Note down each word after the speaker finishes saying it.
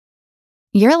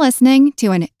You're listening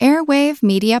to an Airwave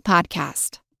Media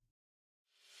Podcast.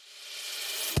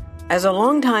 As a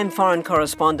longtime foreign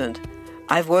correspondent,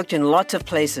 I've worked in lots of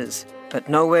places, but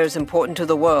nowhere as important to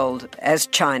the world as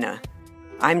China.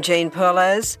 I'm Jane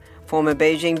Perlez, former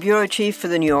Beijing bureau chief for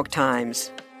the New York Times.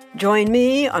 Join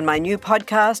me on my new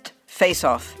podcast, Face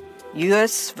Off,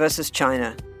 U.S. versus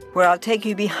China, where I'll take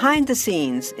you behind the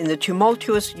scenes in the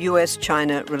tumultuous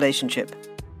U.S.-China relationship.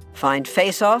 Find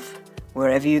Face Off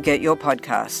wherever you get your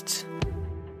podcasts.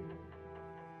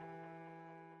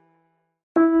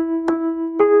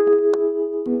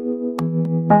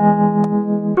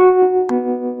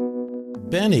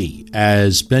 Benny,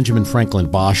 as Benjamin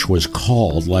Franklin Bosch was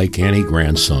called, like any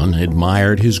grandson,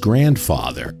 admired his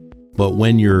grandfather. But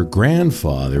when your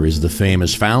grandfather is the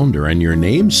famous founder and your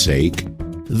namesake,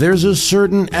 there's a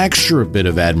certain extra bit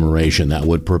of admiration that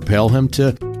would propel him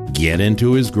to get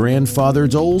into his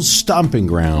grandfather's old stomping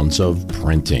grounds of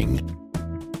printing.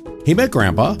 He met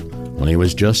Grandpa when he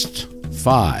was just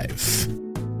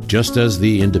 5. Just as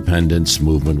the independence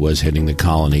movement was hitting the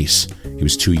colonies, he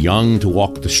was too young to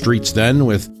walk the streets then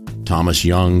with Thomas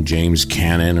Young, James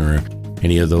Cannon, or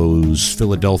any of those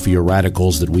Philadelphia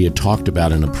radicals that we had talked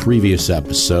about in a previous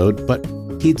episode, but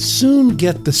he'd soon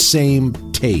get the same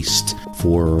taste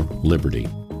for liberty.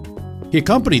 He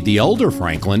accompanied the elder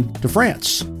Franklin to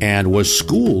France and was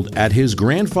schooled at his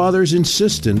grandfather's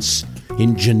insistence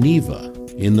in Geneva,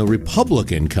 in the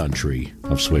Republican country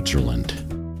of Switzerland.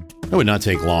 It would not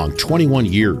take long, 21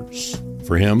 years,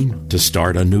 for him to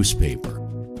start a newspaper,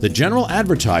 the General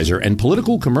Advertiser and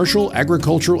Political, Commercial,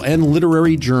 Agricultural, and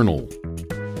Literary Journal.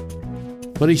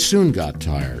 But he soon got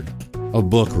tired of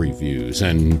book reviews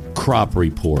and crop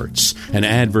reports and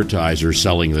advertisers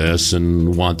selling this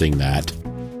and wanting that.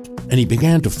 And he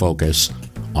began to focus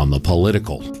on the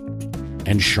political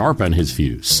and sharpen his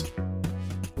views.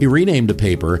 He renamed the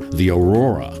paper the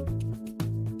Aurora.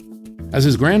 As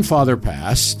his grandfather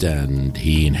passed and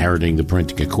he inheriting the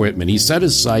printing equipment, he set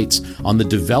his sights on the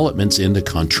developments in the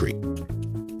country.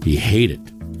 He hated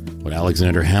what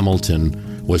Alexander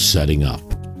Hamilton was setting up.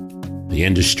 The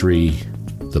industry,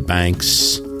 the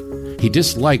banks. He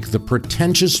disliked the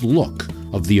pretentious look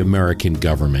of the American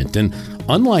government, and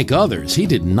unlike others, he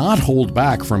did not hold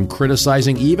back from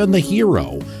criticizing even the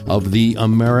hero of the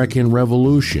American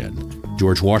Revolution,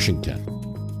 George Washington.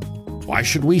 Why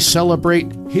should we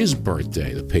celebrate his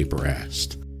birthday, the paper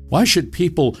asked? Why should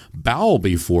people bow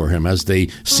before him as they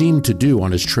seemed to do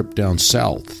on his trip down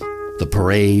south? The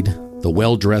parade, the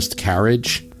well-dressed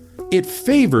carriage, it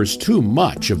favors too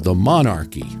much of the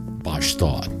monarchy, Bosch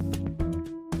thought.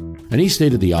 And he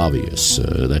stated the obvious,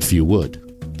 that few would.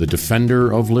 The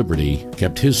defender of liberty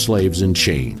kept his slaves in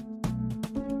chain.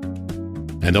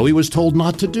 And though he was told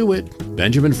not to do it,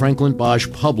 Benjamin Franklin Bosch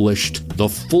published the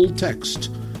full text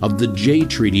of the Jay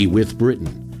Treaty with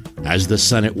Britain as the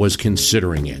Senate was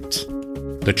considering it.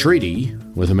 The treaty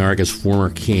with America's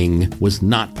former king was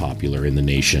not popular in the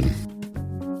nation.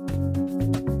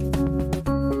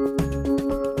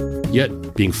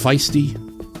 Yet, being feisty,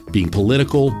 being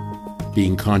political,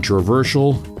 being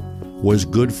controversial was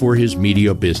good for his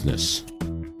media business.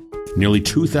 Nearly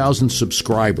 2,000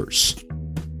 subscribers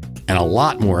and a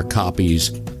lot more copies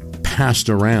passed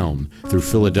around through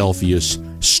Philadelphia's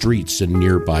streets and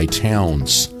nearby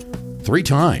towns, 3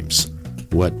 times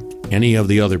what any of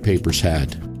the other papers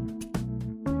had.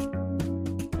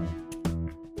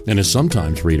 And his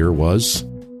sometimes reader was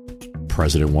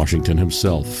President Washington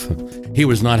himself. He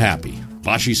was not happy.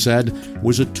 Bosch, he said,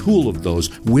 was a tool of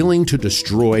those willing to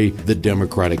destroy the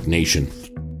democratic nation.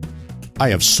 I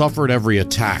have suffered every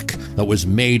attack that was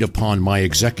made upon my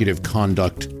executive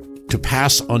conduct to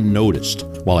pass unnoticed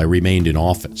while I remained in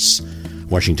office,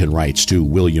 Washington writes to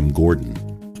William Gordon.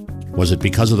 Was it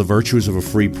because of the virtues of a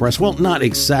free press? Well, not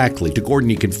exactly. To Gordon,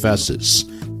 he confesses.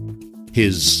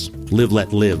 His live,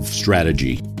 let live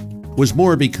strategy was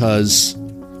more because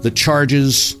the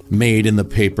charges made in the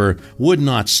paper would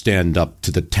not stand up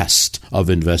to the test of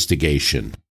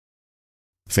investigation.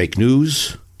 Fake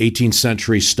news, 18th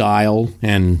century style,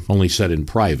 and only said in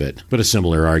private, but a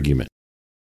similar argument.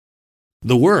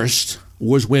 The worst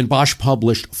was when Bosch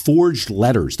published forged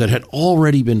letters that had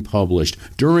already been published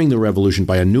during the Revolution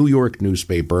by a New York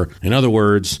newspaper. In other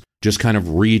words, just kind of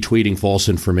retweeting false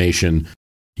information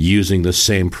using the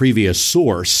same previous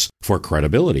source for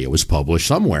credibility. It was published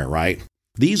somewhere, right?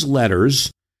 These letters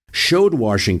showed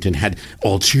Washington had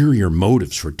ulterior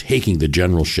motives for taking the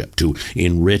generalship to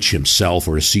enrich himself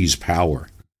or to seize power.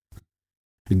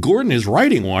 Gordon is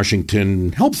writing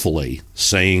Washington helpfully,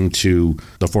 saying to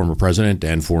the former president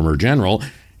and former general,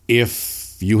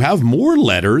 if you have more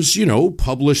letters,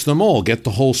 publish them all, get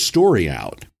the whole story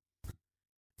out.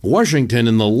 Washington,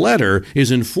 in the letter,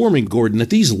 is informing Gordon that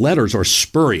these letters are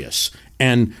spurious,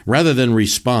 and rather than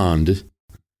respond,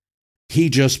 he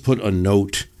just put a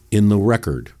note in the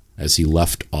record as he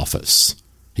left office.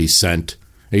 He sent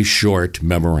a short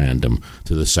memorandum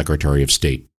to the Secretary of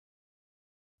State.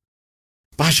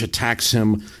 Bosch attacks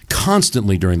him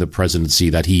constantly during the presidency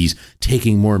that he's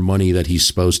taking more money than he's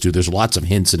supposed to. There's lots of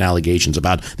hints and allegations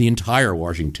about the entire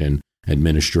Washington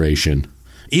administration.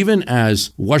 Even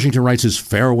as Washington writes his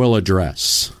farewell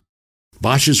address,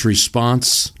 Bosch's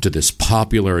response to this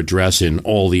popular address in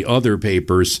all the other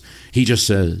papers, he just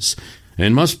says,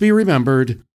 "It must be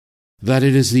remembered that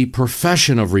it is the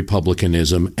profession of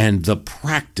republicanism and the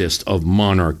practice of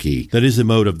monarchy that is the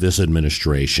mode of this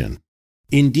administration."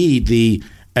 Indeed, the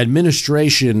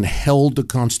administration held the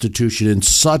Constitution in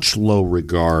such low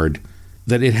regard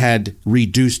that it had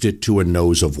reduced it to a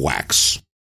nose of wax.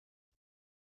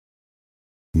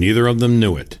 Neither of them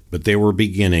knew it, but they were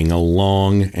beginning a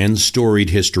long and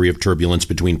storied history of turbulence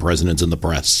between presidents and the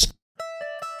press.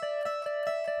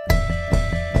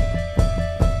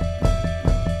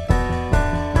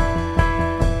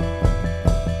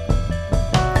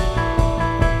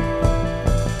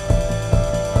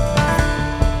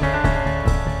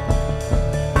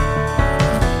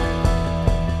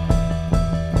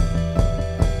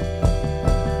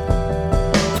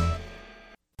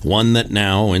 One that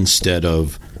now, instead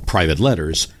of private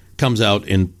letters, comes out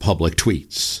in public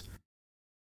tweets.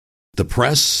 The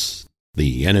press,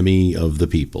 the enemy of the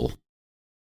people.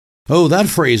 Oh, that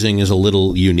phrasing is a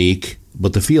little unique,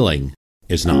 but the feeling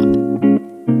is not.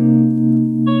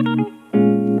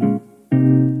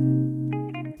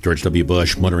 George W.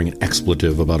 Bush muttering an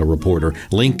expletive about a reporter.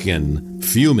 Lincoln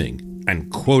fuming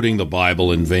and quoting the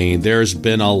Bible in vain. There's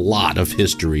been a lot of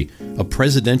history of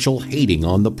presidential hating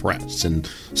on the press, and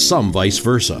some vice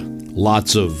versa.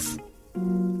 Lots of,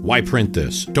 why print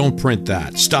this? Don't print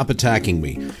that. Stop attacking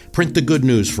me. Print the good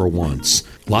news for once.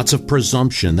 Lots of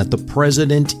presumption that the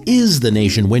president is the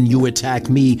nation. When you attack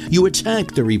me, you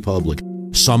attack the republic.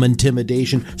 Some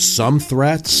intimidation, some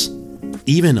threats,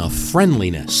 even a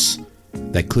friendliness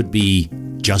that could be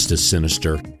just as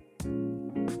sinister.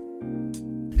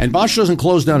 And Bosch doesn't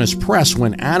close down his press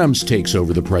when Adams takes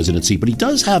over the presidency, but he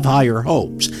does have higher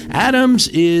hopes. Adams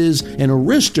is an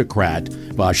aristocrat,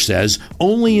 Bosch says,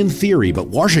 only in theory, but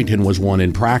Washington was one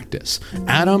in practice.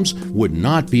 Adams would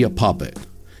not be a puppet.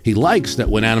 He likes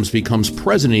that when Adams becomes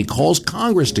president, he calls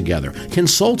Congress together,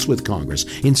 consults with Congress,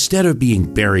 instead of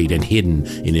being buried and hidden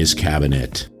in his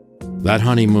cabinet. That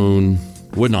honeymoon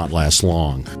would not last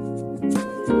long.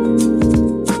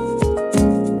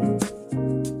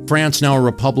 France, now a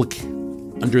republic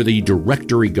under the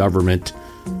Directory government,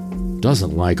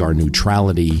 doesn't like our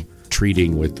neutrality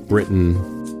treating with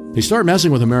Britain. They start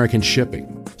messing with American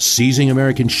shipping, seizing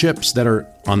American ships that are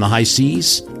on the high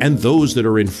seas and those that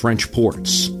are in French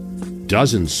ports.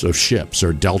 Dozens of ships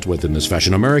are dealt with in this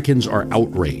fashion. Americans are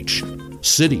outraged.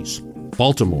 Cities,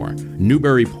 Baltimore,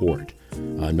 Newburyport,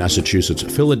 Massachusetts,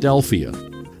 Philadelphia,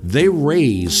 they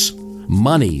raise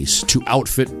monies to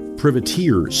outfit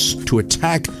privateers to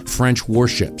attack French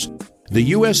warships. The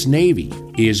U.S. Navy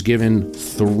is given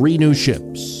 3 new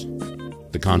ships: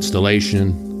 the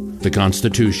Constellation, the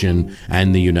Constitution,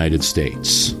 and the United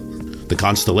States. The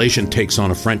Constellation takes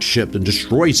on a French ship and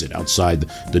destroys it outside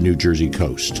the New Jersey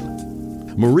coast.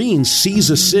 Marines seize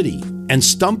a city and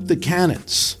stump the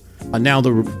cannons, now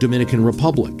the Dominican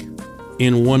Republic,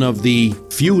 in one of the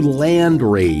few land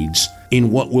raids in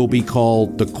what will be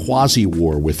called the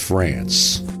quasi-war with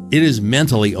France. It is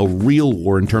mentally a real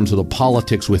war in terms of the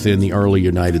politics within the early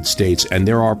United States, and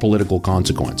there are political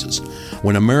consequences.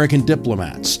 When American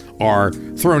diplomats are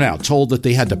thrown out, told that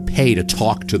they had to pay to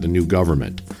talk to the new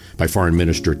government by Foreign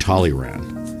Minister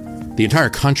Talleyrand, the entire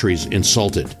country's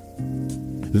insulted.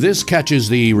 This catches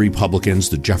the Republicans,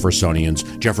 the Jeffersonians.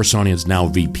 Jeffersonian's now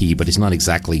VP, but he's not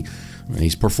exactly,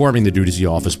 he's performing the duties of the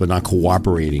office, but not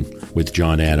cooperating with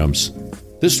John Adams.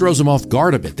 This throws them off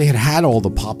guard a bit. They had all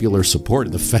the popular support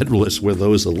of the Federalists with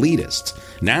those elitists.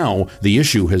 Now the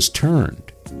issue has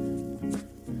turned.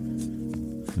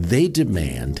 They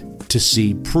demand to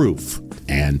see proof.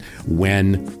 And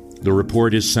when the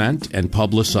report is sent and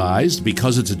publicized,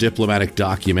 because it's a diplomatic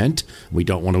document, we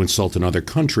don't want to insult another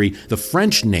country, the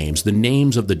French names, the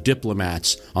names of the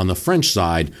diplomats on the French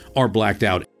side, are blacked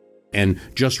out and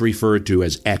just referred to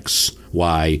as X,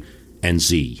 Y, and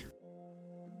Z.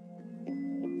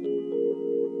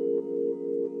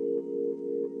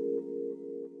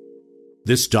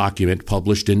 This document,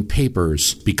 published in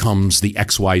papers, becomes the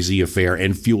XYZ affair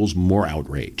and fuels more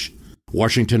outrage.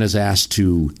 Washington is asked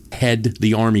to head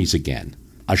the armies again,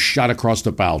 a shot across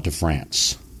the bow to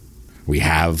France. We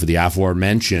have the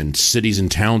aforementioned cities and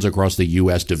towns across the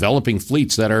U.S. developing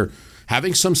fleets that are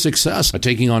having some success at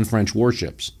taking on French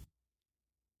warships.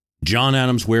 John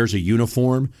Adams wears a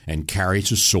uniform and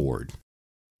carries a sword.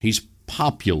 He's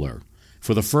popular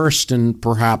for the first and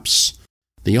perhaps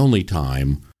the only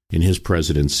time in his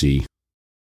presidency.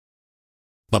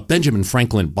 But Benjamin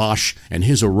Franklin Bosch and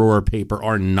his Aurora paper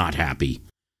are not happy.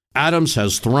 Adams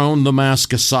has thrown the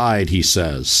mask aside, he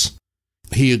says.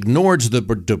 He ignores the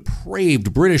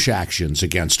depraved British actions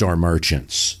against our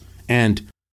merchants and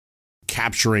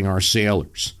capturing our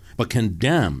sailors, but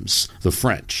condemns the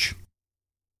French.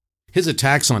 His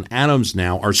attacks on Adams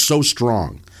now are so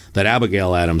strong that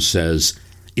Abigail Adams says,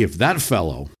 if that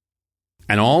fellow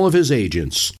and all of his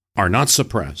agents are not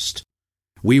suppressed,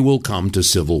 we will come to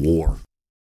civil war.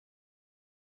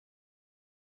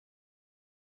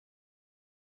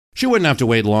 She wouldn't have to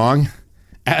wait long.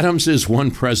 Adams is one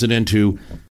president who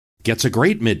gets a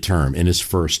great midterm in his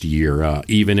first year,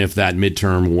 even if that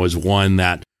midterm was one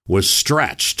that was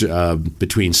stretched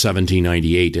between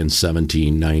 1798 and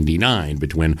 1799,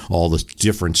 between all the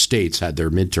different states had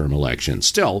their midterm elections.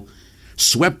 Still,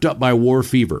 swept up by war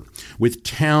fever, with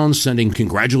towns sending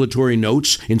congratulatory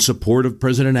notes in support of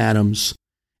President Adams,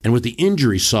 and with the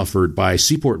injuries suffered by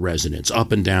seaport residents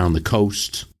up and down the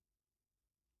coast,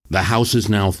 the House is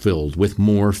now filled with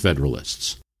more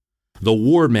Federalists. The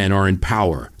war men are in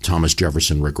power, Thomas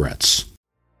Jefferson regrets.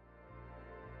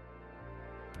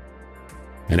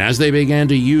 And as they began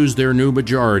to use their new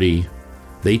majority,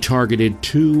 they targeted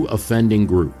two offending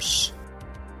groups: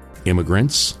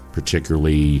 immigrants,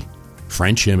 particularly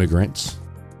French immigrants,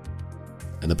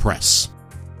 and the press.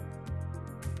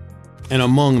 And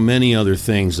among many other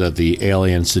things that the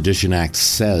Alien Sedition Act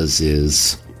says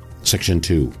is, Section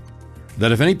 2,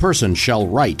 that if any person shall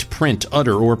write, print,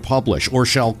 utter, or publish, or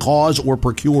shall cause or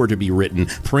procure to be written,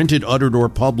 printed, uttered, or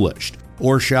published,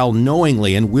 or shall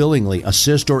knowingly and willingly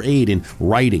assist or aid in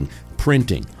writing,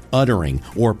 printing, uttering,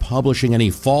 or publishing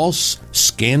any false,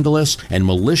 scandalous, and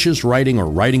malicious writing or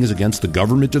writings against the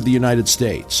government of the United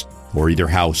States, or either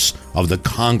House of the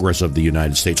Congress of the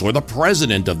United States, or the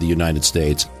President of the United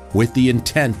States, with the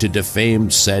intent to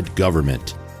defame said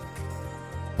government,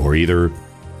 or either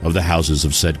of the houses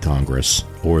of said Congress,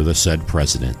 or the said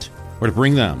President, or to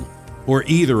bring them, or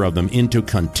either of them, into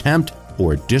contempt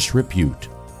or disrepute,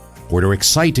 or to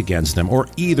excite against them, or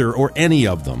either or any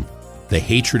of them, the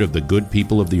hatred of the good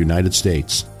people of the United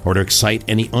States, or to excite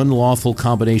any unlawful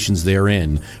combinations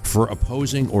therein for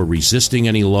opposing or resisting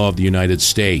any law of the United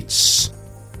States,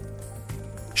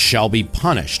 shall be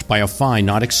punished by a fine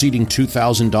not exceeding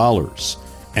 $2,000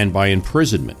 and by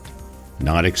imprisonment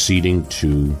not exceeding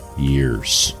 2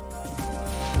 years.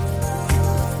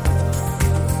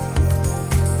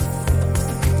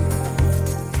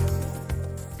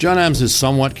 John Adams is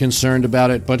somewhat concerned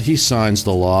about it, but he signs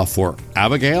the law. For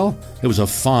Abigail, it was a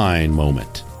fine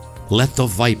moment. Let the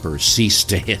vipers cease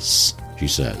to hiss, she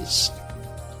says.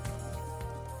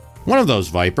 One of those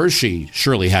vipers she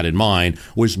surely had in mind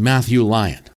was Matthew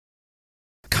Lyon,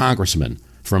 congressman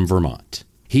from Vermont.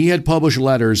 He had published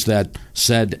letters that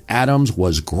said Adams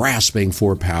was grasping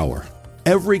for power.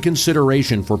 Every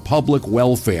consideration for public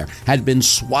welfare had been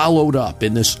swallowed up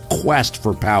in this quest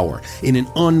for power, in an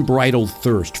unbridled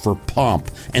thirst for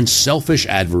pomp and selfish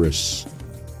avarice.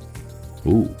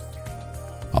 Ooh,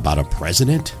 about a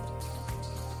president?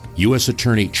 U.S.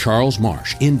 Attorney Charles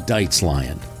Marsh indicts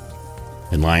Lyon,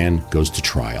 and Lyon goes to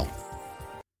trial.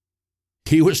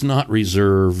 He was not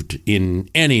reserved in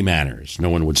any manners. No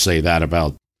one would say that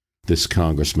about this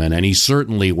congressman, and he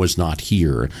certainly was not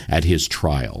here at his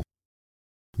trial.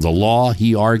 The law,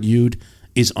 he argued,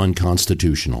 is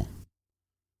unconstitutional.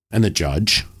 And the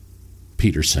judge,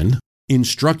 Peterson,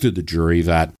 instructed the jury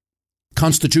that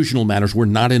constitutional matters were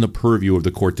not in the purview of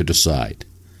the court to decide.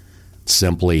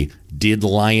 Simply, did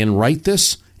Lyon write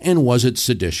this, and was it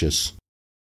seditious?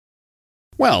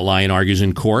 Well, Lyon argues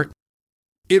in court,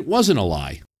 it wasn't a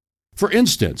lie. For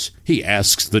instance, he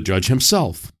asks the judge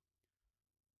himself,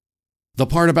 the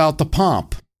part about the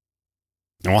pomp.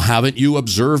 Well, haven't you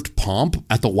observed pomp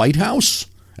at the White House?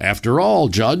 After all,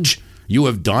 Judge, you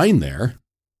have dined there.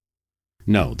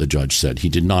 No, the judge said, he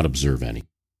did not observe any.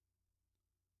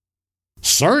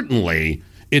 Certainly,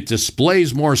 it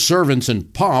displays more servants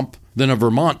and pomp than a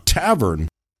Vermont tavern.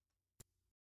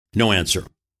 No answer.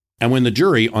 And when the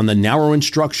jury, on the narrow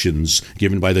instructions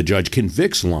given by the judge,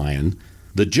 convicts Lyon,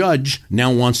 the judge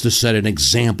now wants to set an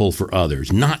example for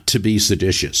others, not to be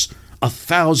seditious.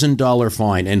 $1,000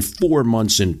 fine and 4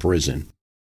 months in prison.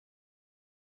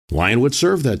 Lyon would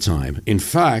serve that time. In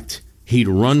fact, he'd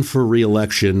run for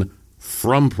re-election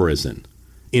from prison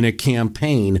in a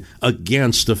campaign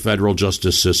against the federal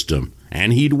justice system,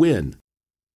 and he'd win.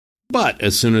 But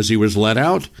as soon as he was let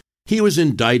out, he was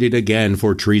indicted again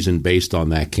for treason based on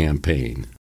that campaign.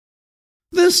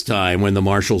 This time, when the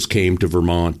marshals came to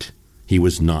Vermont, he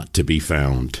was not to be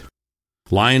found.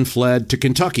 Lyon fled to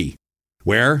Kentucky,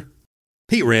 where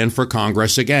he ran for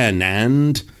Congress again,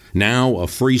 and now a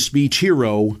free speech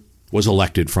hero was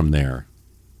elected from there.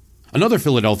 Another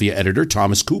Philadelphia editor,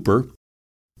 Thomas Cooper,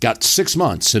 got 6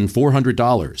 months and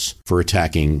 $400 for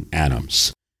attacking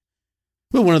Adams.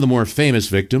 But one of the more famous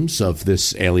victims of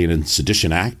this Alien and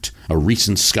Sedition Act, a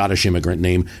recent Scottish immigrant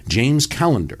named James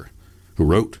Callender, who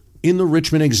wrote in the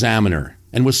Richmond Examiner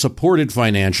and was supported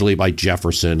financially by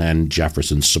Jefferson and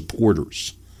Jefferson's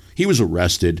supporters. He was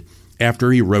arrested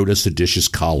after he wrote a seditious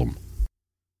column.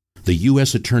 The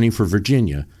U.S. Attorney for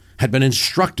Virginia had been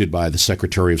instructed by the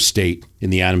Secretary of State in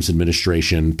the Adams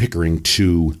administration, Pickering,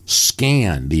 to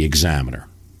scan the Examiner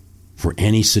for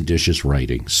any seditious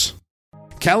writings.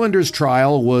 Callender's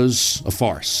trial was a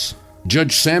farce.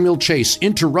 Judge Samuel Chase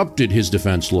interrupted his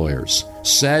defense lawyers,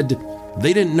 said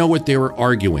they didn't know what they were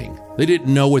arguing. They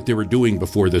didn't know what they were doing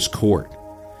before this court.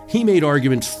 He made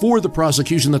arguments for the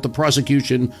prosecution that the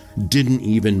prosecution didn't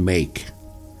even make.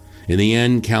 In the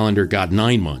end, Callender got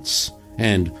 9 months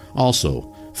and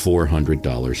also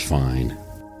 $400 fine.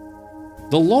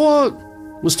 The law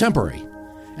was temporary,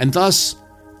 and thus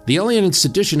the Alien and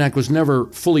Sedition Act was never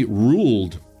fully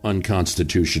ruled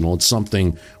unconstitutional. It's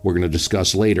something we're going to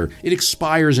discuss later. It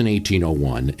expires in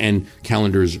 1801, and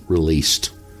Callender's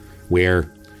released,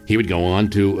 where he would go on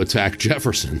to attack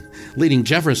Jefferson, leading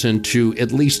Jefferson to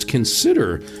at least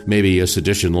consider maybe a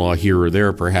sedition law here or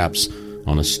there, perhaps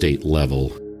on a state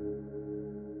level.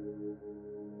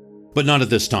 But not at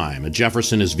this time.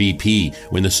 Jefferson is VP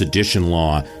when the sedition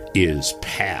law is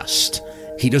passed.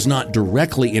 He does not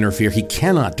directly interfere. He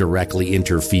cannot directly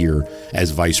interfere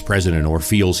as vice president, or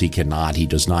feels he cannot. He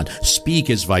does not speak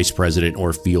as vice president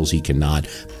or feels he cannot,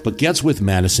 but gets with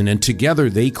Madison, and together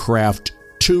they craft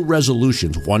 2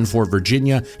 resolutions, one for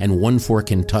Virginia and one for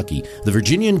Kentucky. The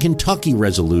Virginia and Kentucky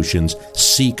resolutions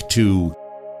seek to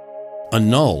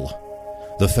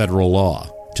annul the federal law,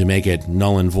 to make it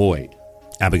null and void.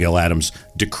 Abigail Adams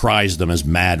decries them as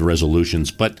mad resolutions,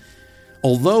 but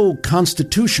although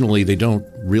constitutionally they don't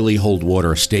really hold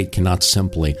water, a state cannot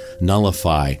simply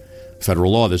nullify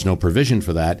federal law. There's no provision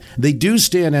for that. They do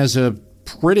stand as a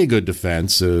pretty good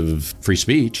defense of free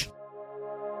speech.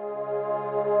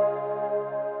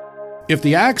 If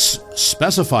the acts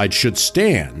specified should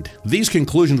stand, these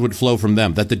conclusions would flow from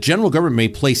them, that the general government may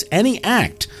place any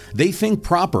act they think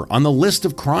proper on the list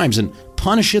of crimes and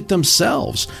punish it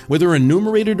themselves, whether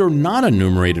enumerated or not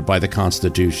enumerated by the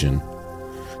Constitution.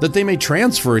 That they may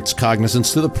transfer its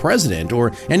cognizance to the president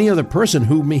or any other person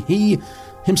who he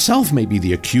himself may be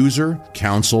the accuser,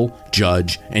 counsel,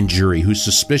 judge, and jury, whose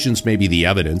suspicions may be the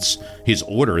evidence, his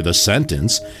order the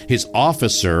sentence, his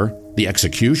officer the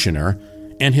executioner,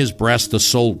 and his breast the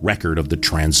sole record of the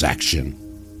transaction.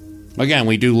 Again,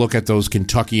 we do look at those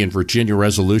Kentucky and Virginia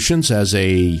resolutions as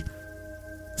a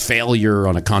failure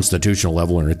on a constitutional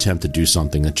level, or an attempt to do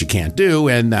something that you can't do,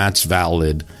 and that's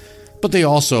valid. But they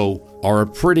also are a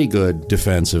pretty good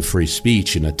defense of free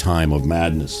speech in a time of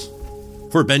madness.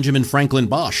 For Benjamin Franklin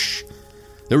Bosch,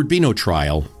 there would be no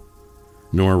trial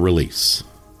nor release.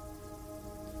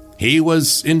 He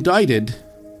was indicted,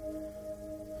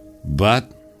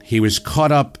 but he was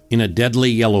caught up in a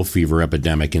deadly yellow fever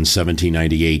epidemic in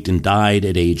 1798 and died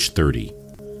at age 30.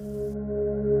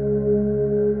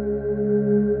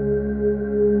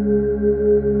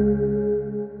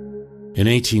 In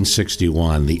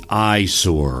 1861, the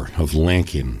eyesore of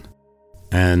Lincoln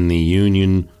and the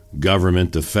Union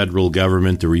government, the federal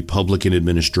government, the Republican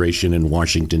administration in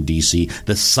Washington, D.C.,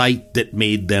 the sight that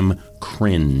made them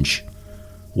cringe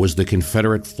was the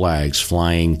Confederate flags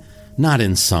flying not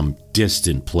in some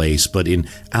distant place, but in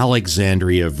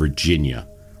Alexandria, Virginia,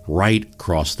 right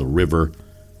across the river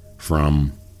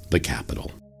from the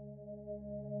Capitol.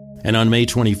 And on May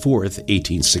 24th,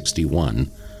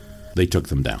 1861, they took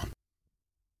them down.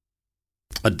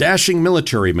 A dashing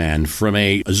military man from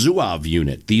a Zouave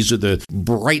unit. These are the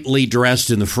brightly dressed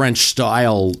in the French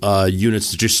style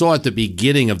units that you saw at the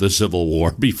beginning of the Civil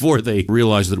War, before they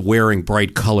realized that wearing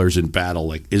bright colors in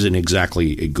battle isn't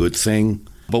exactly a good thing.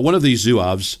 But one of these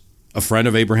Zouaves, a friend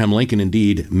of Abraham Lincoln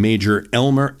indeed, Major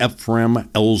Elmer Ephraim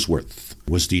Ellsworth,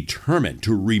 was determined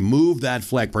to remove that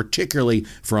flag, particularly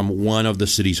from one of the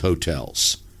city's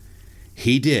hotels.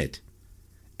 He did,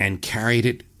 and carried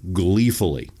it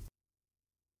gleefully.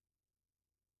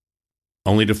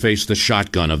 only to face the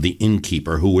shotgun of the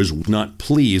innkeeper, who was not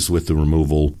pleased with the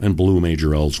removal and blew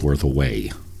Major Ellsworth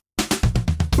away.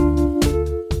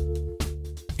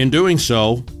 In doing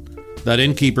so, that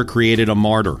innkeeper created a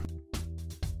martyr.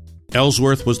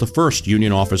 Ellsworth was the first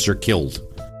Union officer killed.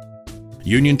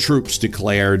 Union troops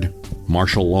declared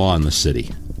martial law in the city.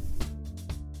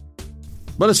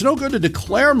 But it's no good to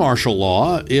declare martial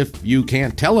law if you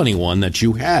can't tell anyone that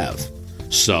you have.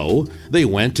 So they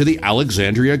went to the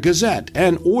Alexandria Gazette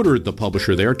and ordered the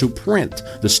publisher there to print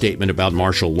the statement about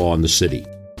martial law in the city.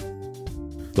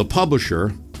 The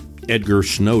publisher, Edgar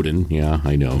Snowden, yeah,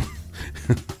 I know,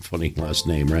 funny last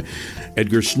name, right?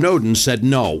 Edgar Snowden said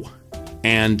no.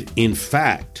 And in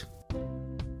fact,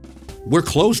 we're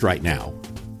closed right now.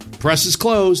 Press is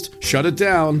closed. Shut it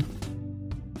down.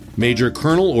 Major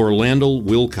Colonel Orlando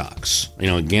Wilcox,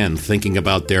 again, thinking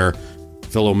about their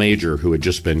fellow major who had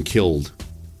just been killed,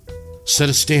 set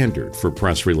a standard for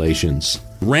press relations,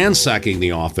 ransacking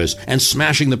the office and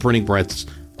smashing the printing press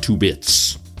to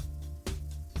bits.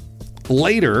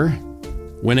 Later,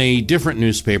 when a different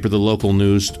newspaper, the local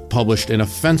news, published an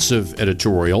offensive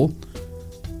editorial,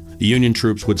 the Union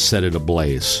troops would set it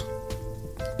ablaze.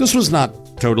 This was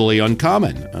not totally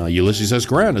uncommon. Ulysses S.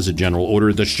 Grant, as a general,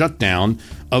 ordered the shutdown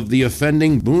of the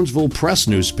offending Boonesville Press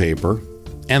newspaper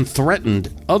and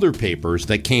threatened other papers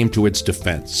that came to its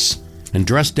defense, and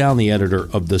dressed down the editor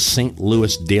of the St.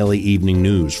 Louis Daily Evening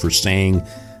News for saying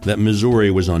that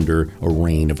Missouri was under a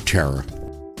reign of terror.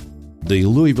 The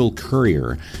Louisville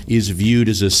Courier is viewed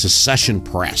as a secession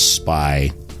press by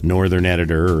Northern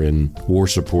editor and war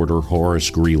supporter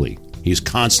Horace Greeley. He's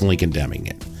constantly condemning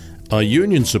it. A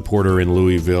Union supporter in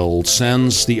Louisville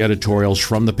sends the editorials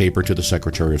from the paper to the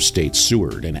Secretary of State,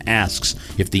 Seward, and asks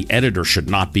if the editor should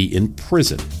not be in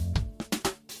prison.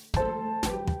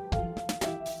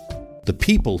 The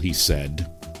people, he said,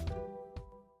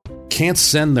 can't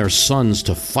send their sons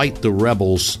to fight the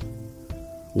rebels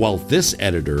while this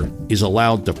editor is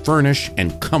allowed to furnish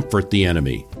and comfort the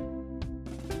enemy.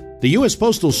 The U.S.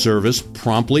 Postal Service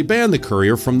promptly banned the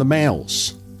Courier from the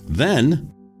mails.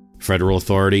 Then, federal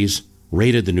authorities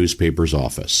raided the newspaper's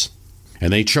office,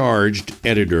 and they charged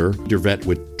editor Dervett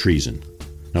with treason.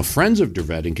 Now, friends of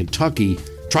Dervett in Kentucky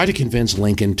tried to convince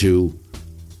Lincoln to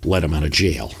let him out of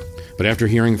jail. But after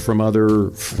hearing from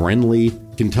other friendly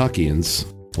Kentuckians,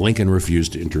 Lincoln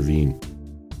refused to intervene.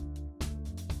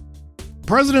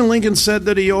 President Lincoln said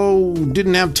that he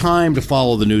didn't have time to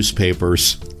follow the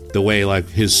newspapers the way like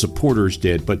his supporters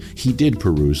did, but he did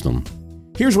peruse them.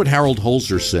 Here's what Harold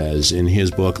Holzer says in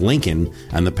his book, Lincoln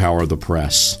and the Power of the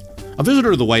Press. A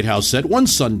visitor to the White House said, one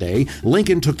Sunday,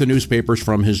 Lincoln took the newspapers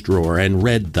from his drawer and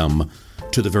read them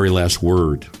to the very last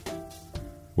word.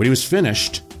 When he was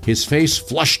finished, his face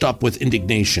flushed up with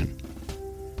indignation,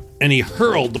 and he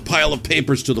hurled the pile of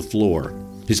papers to the floor.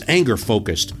 His anger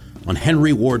focused on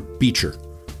Henry Ward Beecher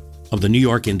of the New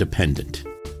York Independent.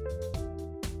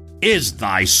 Is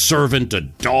thy servant a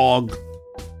dog,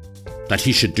 that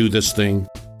he should do this thing?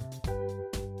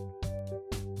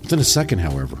 Within a second,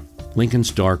 however,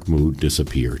 Lincoln's dark mood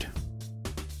disappeared.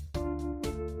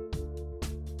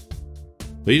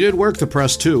 But he did work the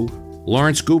press, too.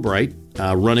 Lawrence Gilbright,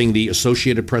 running the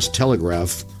Associated Press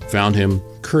Telegraph, found him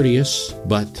courteous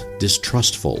but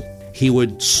distrustful. He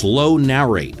would slow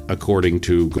narrate, according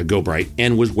to Gilbright,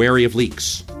 and was wary of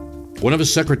leaks. One of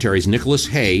his secretaries, Nicholas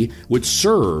Hay, would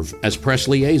serve as press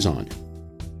liaison,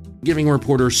 giving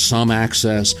reporters some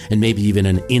access and maybe even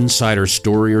an insider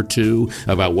story or two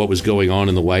about what was going on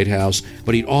in the White House,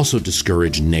 but he'd also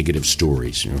discourage negative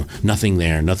stories. Nothing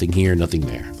there, nothing here, nothing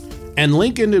there. And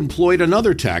Lincoln employed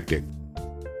another tactic.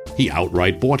 He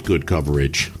outright bought good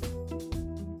coverage.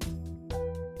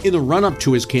 In the run-up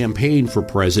to his campaign for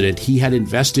president, he had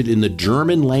invested in the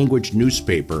German-language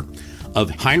newspaper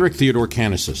of Heinrich Theodor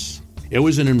Canisius. It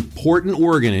was an important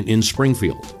organ in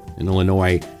Springfield, in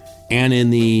Illinois, and in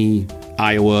the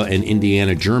Iowa and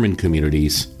Indiana German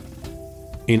communities.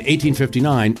 In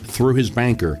 1859, through his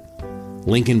banker,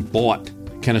 Lincoln bought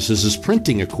Canisius's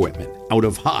printing equipment out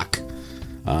of hock.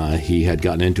 He had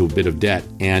gotten into a bit of debt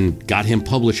and got him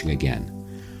publishing again.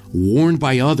 Warned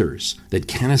by others that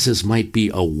Canisius might be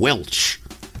a Welch,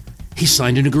 he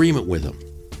signed an agreement with him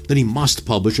that he must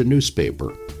publish a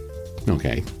newspaper.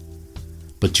 Okay.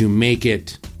 But to make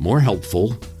it more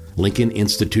helpful, Lincoln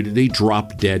instituted a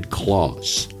drop-dead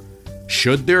clause.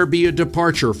 Should there be a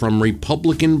departure from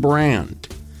Republican brand,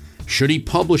 should he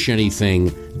publish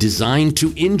anything designed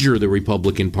to injure the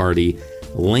Republican Party,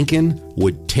 Lincoln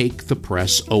would take the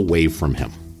press away from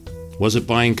him. Was it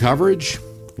buying coverage?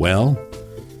 Well,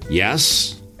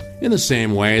 yes, in the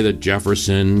same way that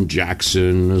Jefferson,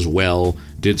 Jackson as well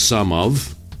did some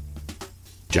of.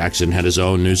 Jackson had his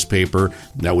own newspaper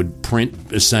that would print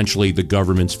essentially the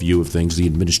government's view of things, the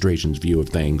administration's view of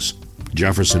things.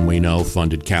 Jefferson, we know,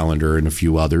 funded Calendar and a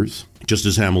few others, just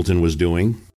as Hamilton was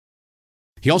doing.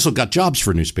 He also got jobs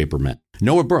for newspapermen.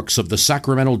 Noah Brooks of the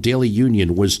Sacramento Daily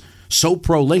Union was so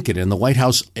pro-Lincoln, and the White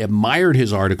House admired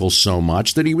his articles so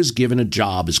much that he was given a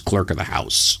job as clerk of the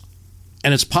House.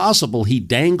 And it's possible he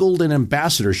dangled an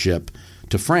ambassadorship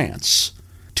to France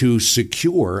to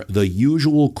secure the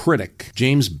usual critic,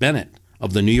 James Bennett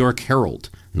of the New York Herald,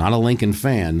 not a Lincoln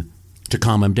fan, to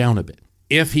calm him down a bit.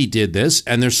 If he did this,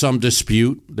 and there's some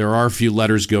dispute, there are a few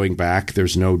letters going back,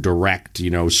 there's no direct,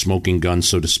 smoking gun,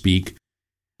 so to speak.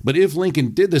 But if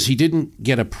Lincoln did this, he didn't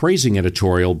get a praising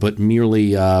editorial, but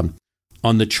merely on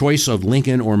the choice of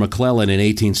Lincoln or McClellan in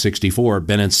 1864,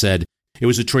 Bennett said it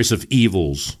was a choice of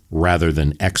evils rather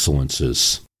than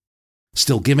excellences.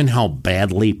 Still, given how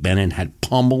badly Bennett had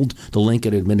pummeled the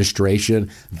Lincoln administration,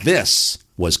 this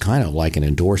was kind of like an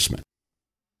endorsement.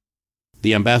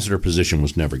 The ambassador position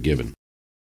was never given.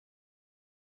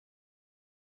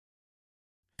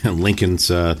 And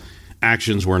Lincoln's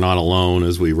actions were not alone,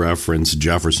 as we referenced.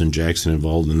 Jefferson, Jackson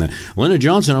involved in that. Lyndon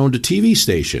Johnson owned a TV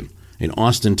station in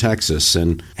Austin, Texas,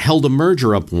 and held a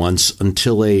merger up once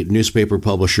until a newspaper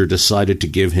publisher decided to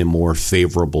give him more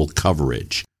favorable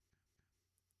coverage.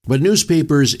 But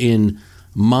newspapers in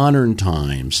modern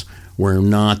times were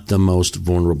not the most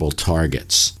vulnerable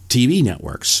targets. TV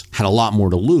networks had a lot more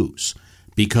to lose,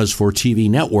 because for TV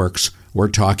networks, we're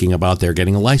talking about they're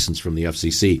getting a license from the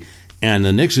FCC. And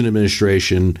the Nixon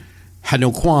administration had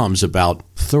no qualms about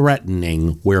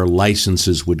threatening where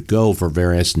licenses would go for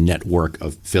various network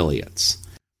affiliates.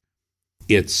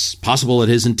 It's possible that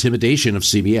his intimidation of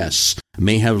CBS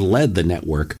may have led the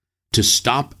network to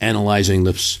stop analyzing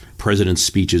the president's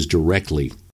speeches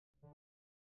directly.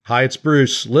 Hi, it's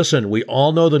Bruce. Listen, we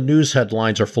all know the news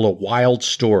headlines are full of wild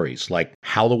stories, like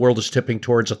how the world is tipping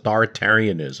towards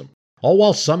authoritarianism, all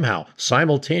while somehow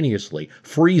simultaneously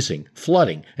freezing,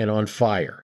 flooding, and on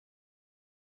fire.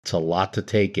 It's a lot to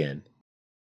take in.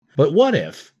 But what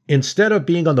if, instead of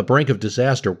being on the brink of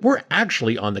disaster, we're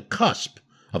actually on the cusp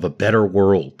of a better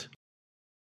world?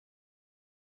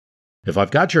 If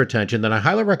I've got your attention, then I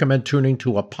highly recommend tuning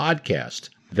to a podcast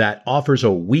that offers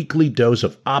a weekly dose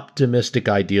of optimistic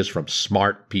ideas from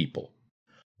smart people.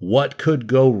 What Could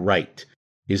Go Right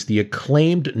is the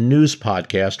acclaimed news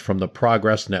podcast from the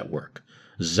Progress Network.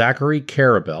 Zachary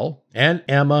Karabell and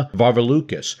Emma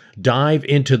Varvaloucas dive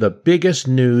into the biggest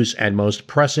news and most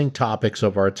pressing topics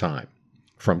of our time,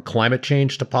 from climate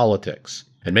change to politics,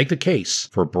 and make the case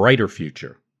for a brighter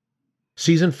future.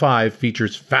 Season 5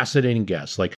 features fascinating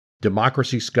guests like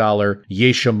democracy scholar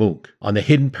Yesha Mounk on the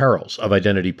hidden perils of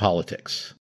identity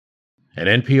politics,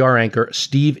 and NPR anchor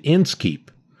Steve Inskeep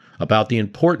about the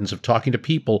importance of talking to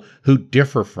people who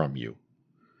differ from you,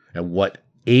 and what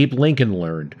Abe Lincoln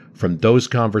learned from those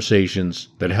conversations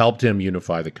that helped him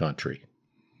unify the country.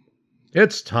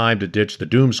 It's time to ditch the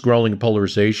doom-scrolling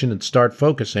polarization and start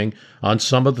focusing on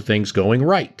some of the things going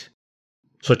right.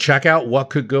 So check out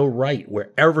What Could Go Right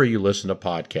wherever you listen to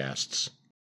podcasts.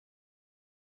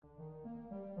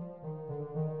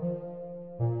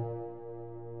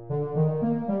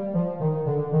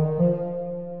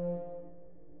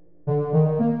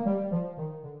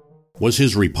 Was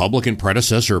his Republican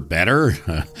predecessor better?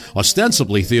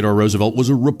 Ostensibly, Theodore Roosevelt was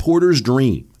a reporter's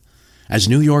dream. As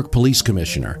New York Police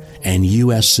Commissioner and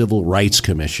U.S. Civil Rights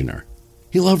Commissioner,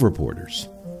 he loved reporters.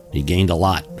 He gained a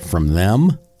lot from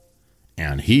them,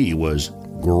 and he was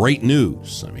great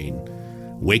news.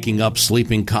 Waking up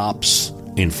sleeping cops,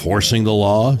 enforcing the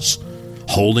laws,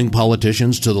 holding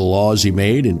politicians to the laws he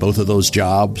made in both of those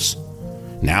jobs.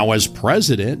 Now as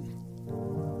president,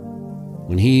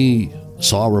 when he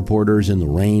saw reporters in the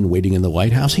rain waiting in the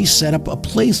White House, he set up a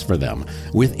place for them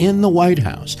within the White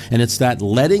House. And it's that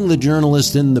letting the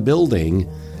journalist in the building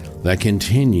that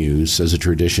continues as a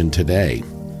tradition today.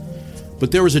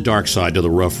 But there was a dark side to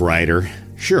the Rough Rider.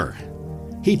 Sure,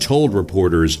 he told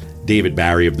reporters David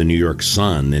Barry of the New York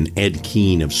Sun and Ed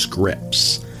Keene of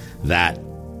Scripps that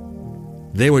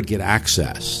they would get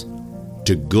access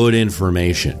to good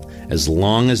information as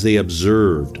long as they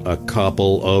observed a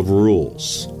couple of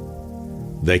rules.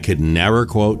 They could never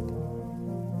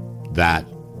quote that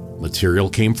material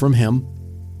came from him.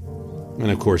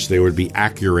 And of course, they would be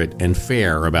accurate and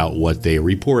fair about what they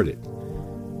reported.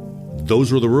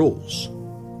 Those were the rules.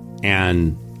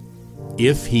 And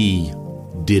if he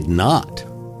did not,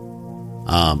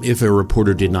 if a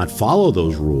reporter did not follow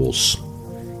those rules,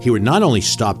 he would not only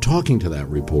stop talking to that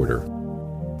reporter,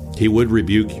 he would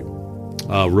rebuke you.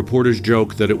 Reporters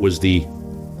joke that it was the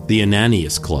the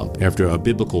Ananias Club, after a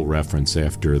biblical reference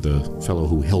after the fellow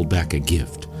who held back a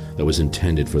gift that was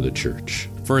intended for the church.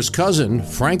 For his cousin,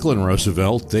 Franklin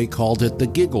Roosevelt, they called it the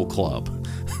Giggle Club,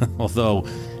 although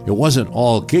it wasn't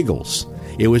all giggles.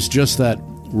 It was just that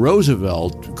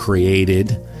Roosevelt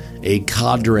created a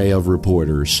cadre of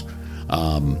reporters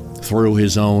through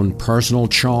his own personal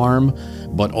charm,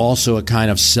 but also a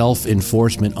kind of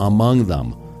self-enforcement among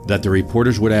them, that the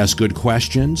reporters would ask good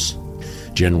questions,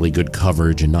 generally good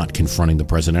coverage, and not confronting the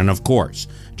president. And of course,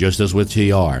 just as with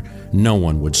TR, no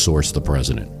one would source the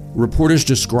president. Reporters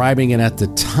describing it at the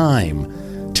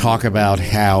time talk about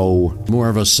how more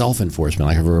of a self-enforcement,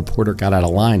 like if a reporter got out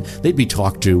of line, they'd be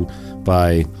talked to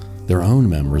by their own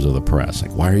members of the press.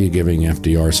 Like, why are you giving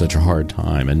FDR such a hard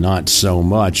time? And not so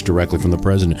much directly from the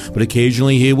president, but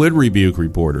occasionally he would rebuke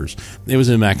reporters. It was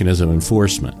a mechanism of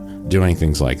enforcement, doing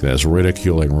things like this,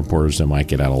 ridiculing reporters that might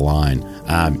get out of line.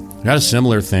 Got a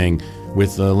similar thing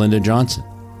with Lyndon Johnson.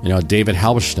 David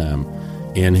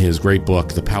Halberstam, in his great book,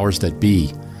 The Powers That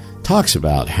Be, talks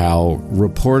about how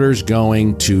reporters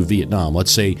going to Vietnam,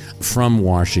 let's say from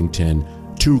Washington,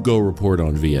 to go report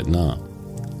on Vietnam,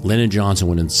 Lyndon Johnson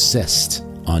would insist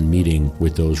on meeting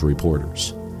with those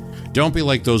reporters. Don't be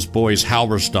like those boys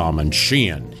Halberstam and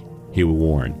Sheehan, he would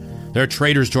warn. They're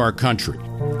traitors to our country.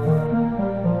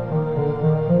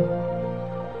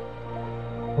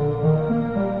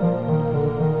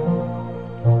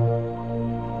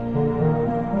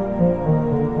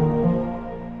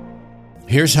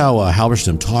 Here's how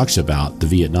Halberstam talks about the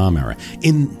Vietnam era.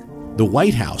 The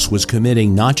White House was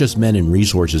committing not just men and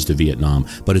resources to Vietnam,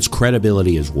 but its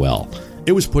credibility as well.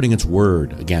 It was putting its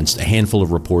word against a handful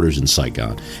of reporters in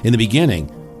Saigon. In the beginning,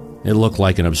 it looked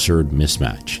like an absurd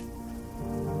mismatch.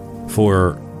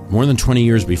 For more than 20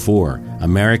 years before,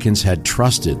 Americans had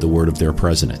trusted the word of their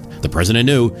president. The president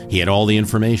knew he had all the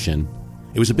information.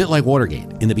 It was a bit like Watergate.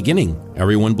 In the beginning,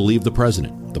 everyone believed the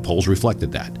president. The polls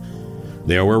reflected that.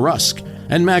 There were Rusk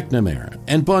and McNamara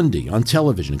and Bundy on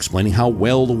television explaining how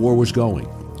well the war was going.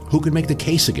 Who could make the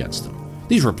case against them?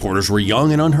 These reporters were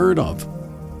young and unheard of.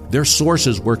 Their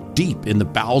sources worked deep in the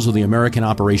bowels of the American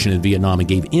operation in Vietnam and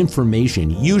gave information,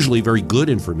 usually very good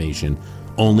information,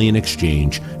 only in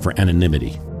exchange for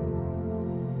anonymity.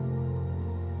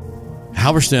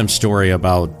 Halberstam's story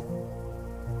about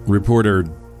reporter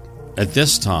at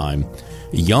this time,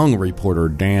 young reporter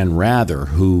Dan Rather,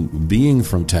 who, being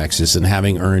from Texas and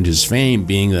having earned his fame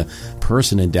being the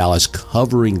person in Dallas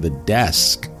covering the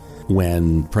desk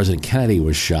when President Kennedy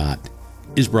was shot,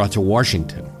 is brought to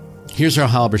Washington. Here's how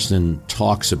Halberstam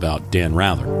talks about Dan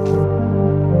Rather.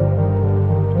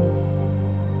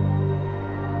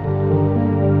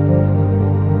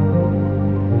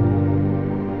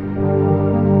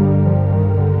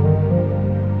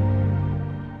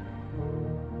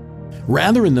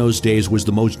 Rather in those days was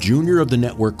the most junior of the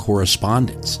network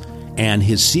correspondents, and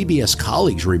his CBS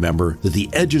colleagues remember that the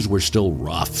edges were still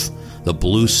rough, the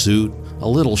blue suit a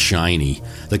little shiny,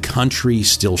 the country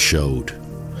still showed.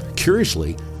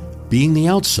 Curiously, being the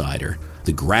outsider,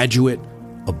 the graduate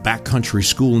of backcountry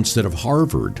school instead of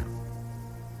Harvard,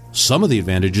 some of the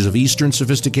advantages of Eastern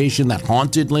sophistication that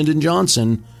haunted Lyndon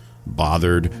Johnson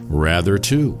bothered Rather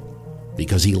too,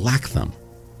 because he lacked them.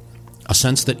 A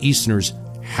sense that Easterners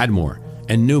had more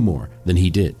and knew more than he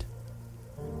did.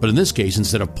 But in this case,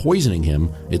 instead of poisoning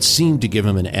him, it seemed to give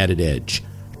him an added edge.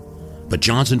 But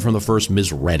Johnson from the first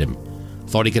misread him,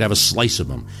 thought he could have a slice of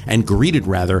him, and greeted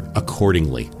Rather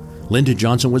accordingly. Lyndon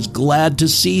Johnson was glad to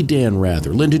see Dan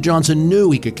Rather. Lyndon Johnson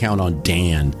knew he could count on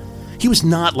Dan. He was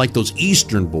not like those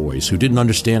Eastern boys who didn't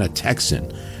understand a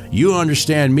Texan. You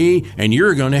understand me, and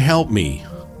you're going to help me.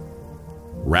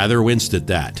 Rather winced at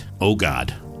that. Oh,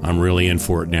 God, I'm really in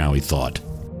for it now, he thought.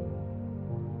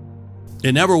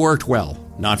 It never worked well,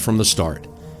 not from the start.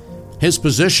 His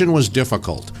position was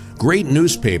difficult. Great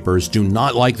newspapers do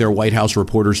not like their White House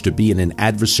reporters to be in an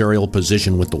adversarial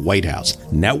position with the White House.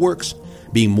 Networks,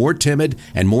 being more timid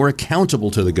and more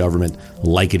accountable to the government,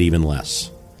 like it even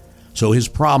less. So his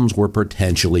problems were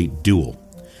potentially dual.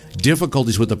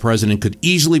 Difficulties with the president could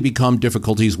easily become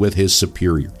difficulties with his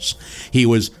superiors. He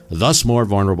was thus more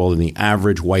vulnerable than the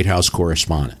average White House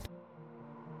correspondent.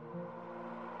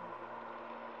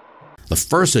 The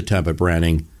first attempt at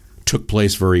branding took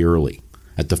place very early,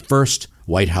 at the first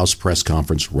White House press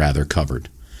conference Rather covered.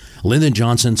 Lyndon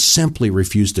Johnson simply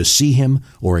refused to see him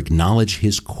or acknowledge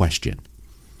his question.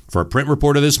 For a print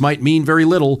reporter, this might mean very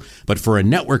little, but for a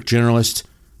network journalist,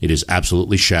 it is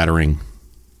absolutely shattering.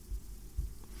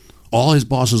 All his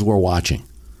bosses were watching.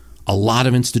 A lot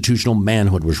of institutional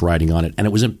manhood was riding on it, and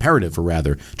it was imperative for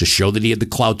Rather to show that he had the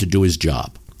clout to do his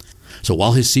job. So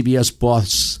while his CBS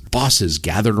bosses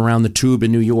gathered around the tube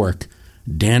in New York,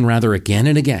 Dan Rather again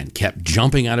and again kept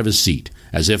jumping out of his seat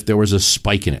as if there was a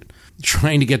spike in it,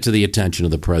 trying to get to the attention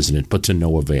of the president, but to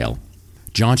no avail.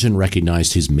 Johnson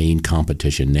recognized his main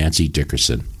competition, Nancy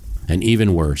Dickerson, and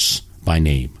even worse, by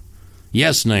name.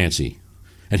 Yes, Nancy.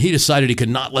 And he decided he could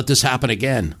not let this happen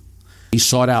again. He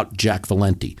sought out Jack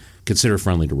Valenti, considered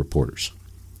friendly to reporters.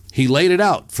 He laid it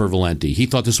out for Valenti. He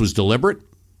thought this was deliberate,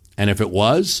 and if it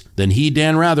was, then he,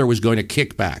 Dan Rather, was going to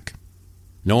kick back.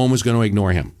 No one was going to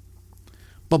ignore him.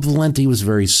 But Valenti was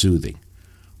very soothing.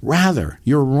 Rather,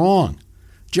 you're wrong.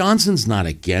 Johnson's not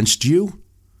against you.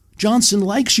 Johnson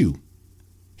likes you.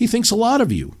 He thinks a lot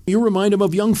of you. You remind him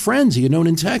of young friends he had known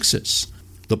in Texas.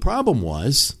 The problem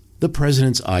was the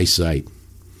president's eyesight.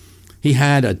 He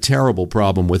had a terrible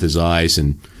problem with his eyes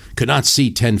and could not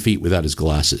see 10 feet without his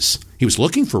glasses. He was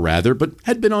looking for Rather, but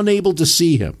had been unable to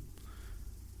see him.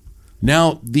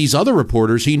 Now, these other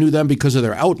reporters, he knew them because of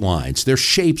their outlines. Their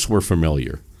shapes were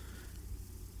familiar.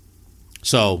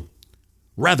 So,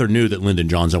 Rather knew that Lyndon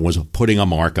Johnson was putting a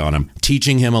mark on him,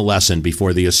 teaching him a lesson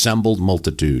before the assembled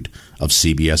multitude of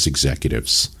CBS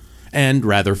executives. And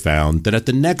Rather found that at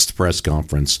the next press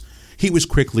conference, he was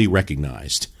quickly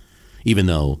recognized, even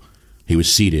though he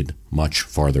was seated much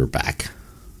farther back.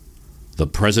 The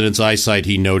president's eyesight,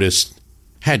 he noticed,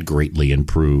 had greatly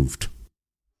improved.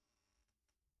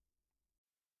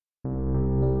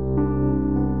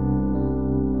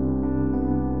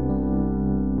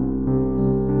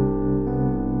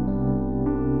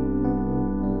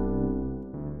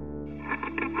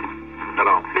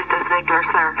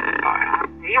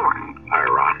 Hi,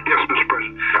 Ron. Yes, Mr.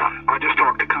 President. I just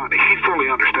talked to Connie. She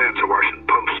fully understands the Washington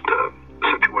Post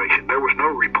situation. There was no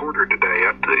reporter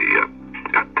today at the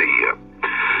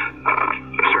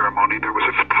ceremony. There was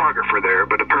a photographer there,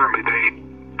 but apparently they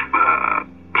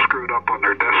screwed up on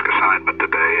their desk assignment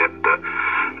today, and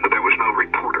there was no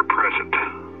reporter present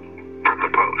from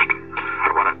the Post.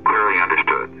 I want it clearly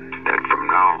understood that from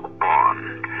now on,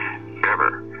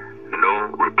 ever,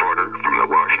 no reporter from the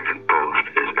Washington Post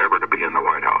is ever to be in the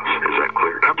White House. Is that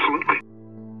clear? Absolutely.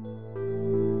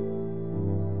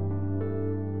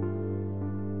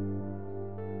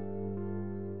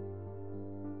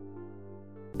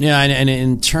 Yeah, and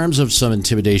in terms of some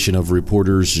intimidation of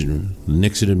reporters, the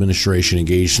Nixon administration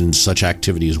engaged in such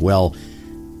activity as well.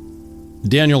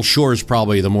 Daniel Schorr is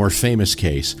probably the more famous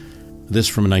case. This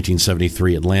from a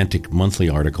 1973 Atlantic Monthly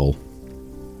article.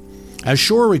 As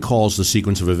Schorr recalls the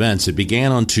sequence of events, it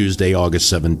began on Tuesday,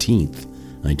 August 17th,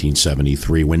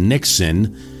 1973, when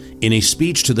Nixon, in a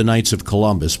speech to the Knights of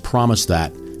Columbus, promised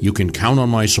that you can count on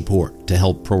my support to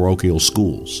help parochial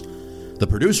schools. The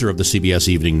producer of the CBS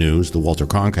Evening News, The Walter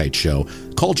Cronkite Show,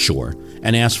 called Schorr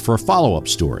and asked for a follow-up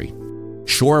story.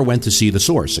 Schorr went to see the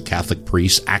source, a Catholic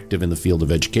priest active in the field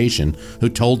of education, who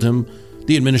told him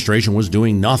the administration was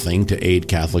doing nothing to aid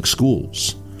Catholic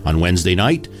schools. On Wednesday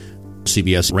night,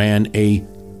 CBS ran a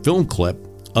film clip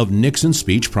of Nixon's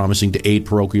speech promising to aid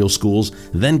parochial schools,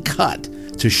 then cut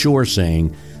to Schorr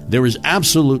saying there is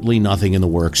absolutely nothing in the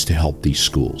works to help these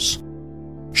schools.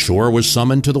 Schorr was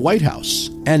summoned to the White House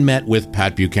and met with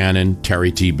Pat Buchanan,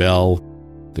 Terry T. Bell,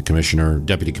 the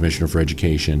Deputy Commissioner for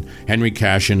Education, Henry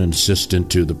Cashin, an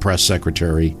assistant to the press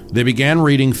secretary. They began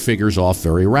reading figures off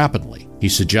very rapidly. He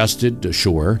suggested to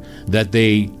Schorr that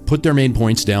they put their main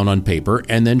points down on paper,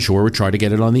 and then Schorr would try to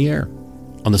get it on the air.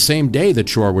 On the same day that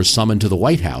Schorr was summoned to the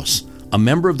White House, a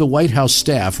member of the White House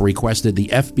staff requested the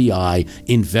FBI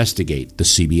investigate the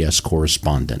CBS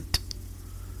correspondent.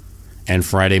 And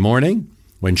Friday morning,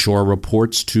 when Schorr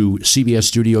reports to CBS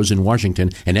studios in Washington,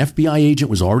 an FBI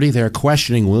agent was already there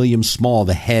questioning William Small,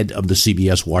 the head of the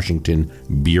CBS Washington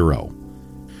bureau.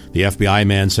 The FBI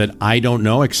man said, "I don't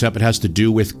know, except it has to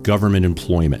do with government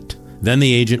employment." Then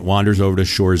the agent wanders over to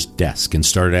Schorr's desk and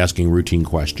started asking routine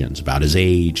questions about his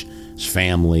age, his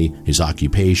family, his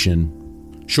occupation.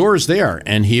 Schorr is there,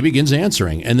 and he begins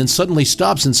answering, and then suddenly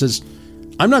stops and says,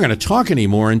 "I'm not going to talk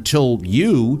anymore until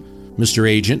you, Mr.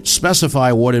 Agent,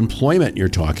 specify what employment you're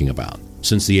talking about."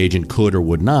 Since the agent could or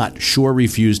would not, Schorr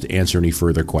refused to answer any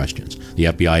further questions. The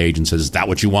FBI agent says, "Is that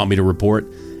what you want me to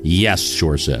report?" "Yes,"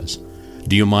 Schorr says.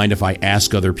 "Do you mind if I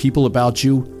ask other people about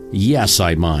you?" "Yes,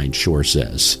 I mind," Schorr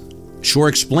says. Schorr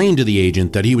explained to the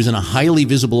agent that he was in a highly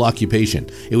visible occupation.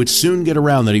 It would soon get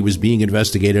around that he was being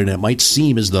investigated, and it might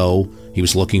seem as though he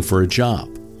was looking for a job.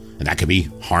 And that could be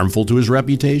harmful to his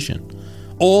reputation.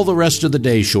 All the rest of the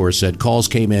day, Schorr said, calls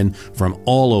came in from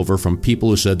all over from people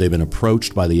who said they've been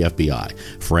approached by the FBI.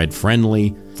 Fred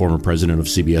Friendly, former president of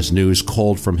CBS News,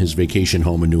 called from his vacation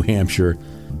home in New Hampshire.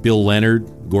 Bill Leonard,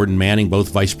 Gordon Manning, both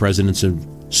vice presidents of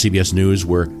CBS News,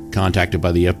 were contacted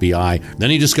by the FBI. Then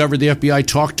he discovered the FBI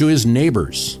talked to his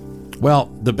neighbors. Well,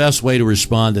 the best way to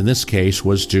respond in this case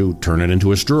was to turn it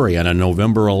into a story. And on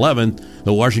November 11th,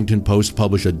 the Washington Post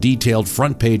published a detailed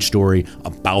front-page story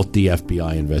about the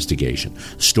FBI investigation.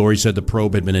 The story said the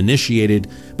probe had been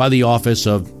initiated by the office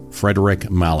of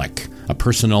Frederick Malek, a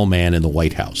personnel man in the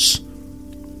White House.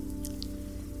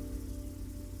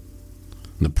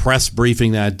 In the press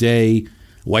briefing that day,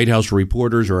 White House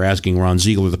reporters are asking Ron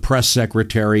Ziegler, the press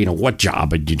secretary, what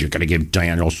job did you going to give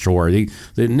Daniel Shore? The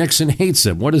Nixon hates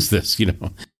him. What is this?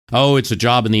 Oh, it's a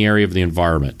job in the area of the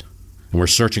environment. And we're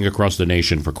searching across the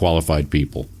nation for qualified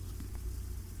people.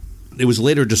 It was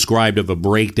later described of a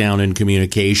breakdown in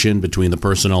communication between the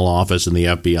personnel office and the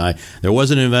FBI. There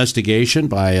was an investigation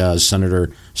by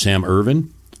Senator Sam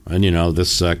Ervin. And,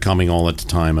 this coming all at the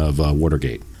time of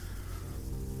Watergate.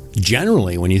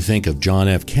 Generally, when you think of John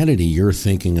F. Kennedy, you're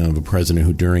thinking of a president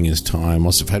who during his time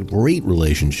must have had great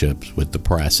relationships with the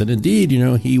press. And indeed,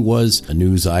 he was a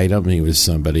news item. He was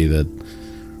somebody that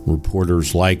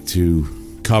reporters like to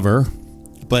cover.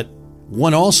 But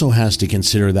one also has to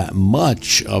consider that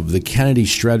much of the Kennedy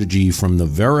strategy from the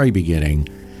very beginning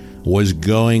was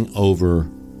going over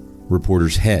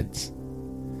reporters' heads.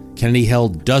 Kennedy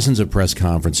held dozens of press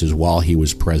conferences while he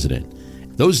was president.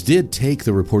 Those did take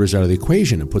the reporters out of the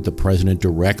equation and put the president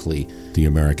directly to the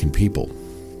American people,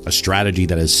 a strategy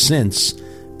that has since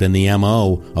been the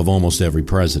MO of almost every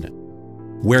president.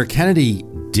 Where Kennedy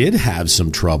did have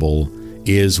some trouble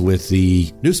is with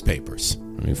the newspapers.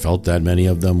 He felt that many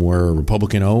of them were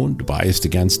Republican-owned, biased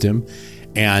against him.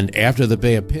 And after the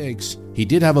Bay of Pigs, he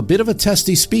did have a bit of a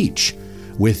testy speech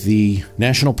with the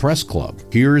National Press Club.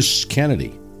 Here's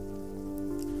Kennedy.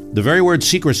 The very word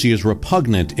secrecy is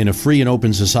repugnant in a free and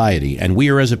open society, and we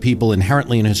are as a people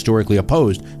inherently and historically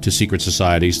opposed to secret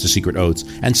societies, to secret oaths,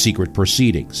 and secret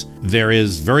proceedings. There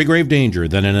is very grave danger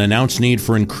that an announced need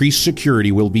for increased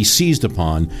security will be seized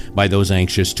upon by those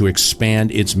anxious to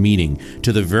expand its meaning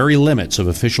to the very limits of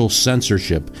official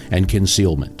censorship and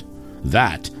concealment.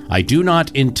 That I do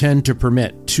not intend to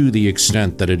permit to the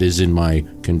extent that it is in my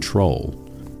control.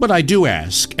 But I do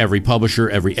ask every publisher,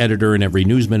 every editor, and every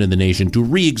newsman in the nation to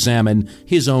re-examine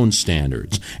his own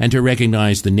standards and to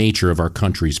recognize the nature of our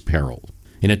country's peril.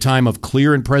 In a time of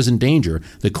clear and present danger,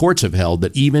 the courts have held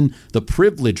that even the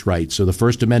privilege rights of the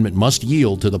First Amendment must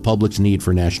yield to the public's need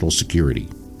for national security.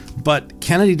 But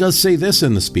Kennedy does say this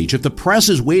in the speech: if the press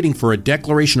is waiting for a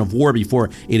declaration of war before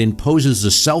it imposes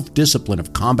the self-discipline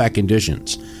of combat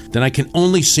conditions, then I can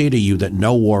only say to you that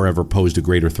no war ever posed a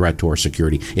greater threat to our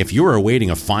security. If you're awaiting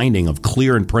a finding of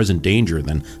clear and present danger,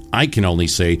 then I can only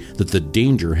say that the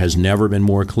danger has never been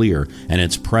more clear and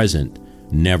its present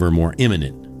never more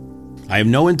imminent. I have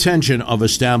no intention of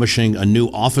establishing a new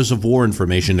Office of War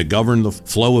Information to govern the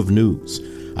flow of news.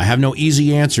 I have no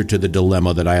easy answer to the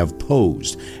dilemma that I have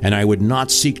posed, and I would not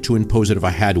seek to impose it if I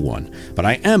had one. But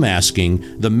I am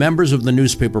asking the members of the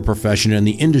newspaper profession and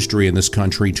the industry in this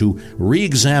country to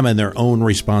re-examine their own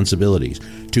responsibilities,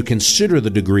 to consider the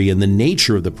degree and the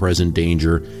nature of the present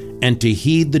danger, and to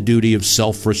heed the duty of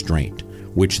self-restraint,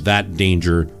 which that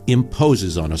danger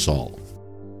imposes on us all.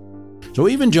 So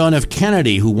even John F.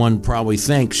 Kennedy, who one probably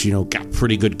thinks, got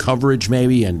pretty good coverage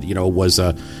maybe, and, was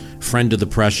a friend of the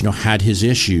press, had his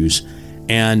issues.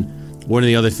 And one of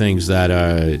the other things that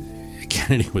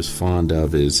Kennedy was fond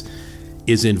of is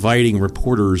inviting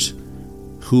reporters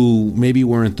who maybe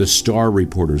weren't the star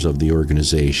reporters of the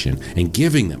organization and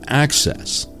giving them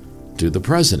access to the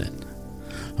president.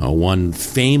 One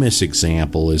famous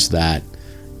example is that,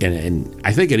 and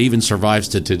I think it even survives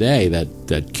to today,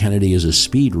 that Kennedy is a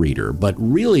speed reader. But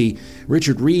really,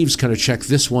 Richard Reeves kind of checked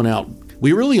this one out.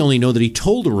 We really only know that he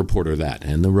told a reporter that,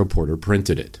 and the reporter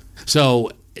printed it. So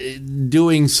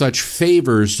doing such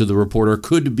favors to the reporter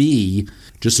could be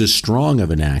just as strong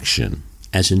of an action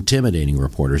as intimidating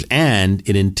reporters, and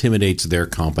it intimidates their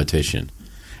competition.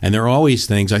 And there are always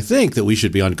things, I think, that we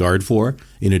should be on guard for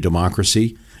in a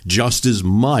democracy, just as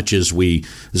much as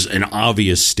an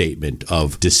obvious statement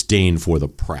of disdain for the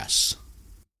press.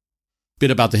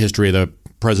 Bit about the history of the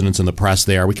presidents and the press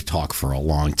there. We could talk for a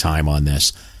long time on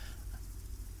this.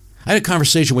 I had a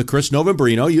conversation with Chris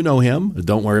Novembrino. You know him.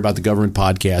 Don't Worry About the Government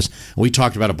podcast. And we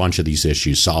talked about a bunch of these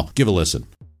issues, so I'll give a listen.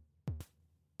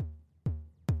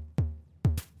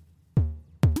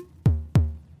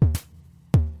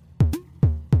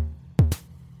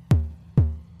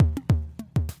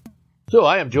 So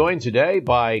I am joined today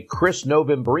by Chris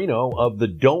Novembrino of the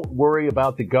Don't Worry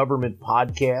About the Government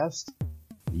podcast.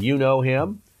 You know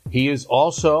him. He is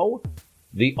also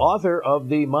the author of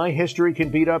the My History Can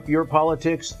Beat Up Your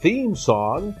Politics theme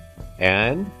song,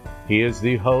 and he is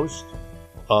the host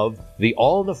of the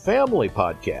All in the Family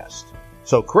podcast.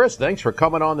 So, Chris, thanks for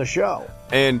coming on the show.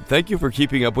 And thank you for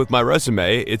keeping up with my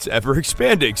resume. It's ever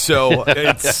expanding, so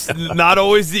it's not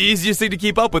always the easiest thing to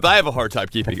keep up with. I have a hard time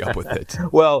keeping up with it.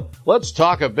 Well, let's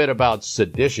talk a bit about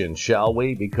sedition, shall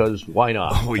we? Because why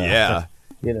not? Oh, yeah.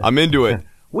 I'm into it.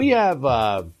 We have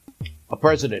a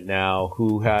president now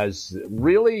who has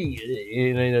really,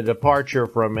 in a departure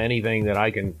from anything that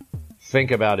I can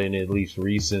think about in at least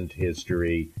recent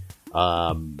history,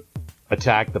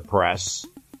 attacked the press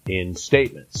in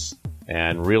statements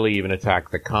and really even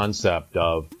attacked the concept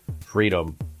of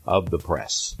freedom of the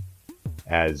press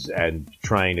and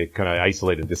trying to kind of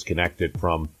isolate and disconnect it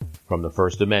from the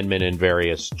First Amendment in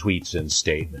various tweets and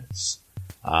statements.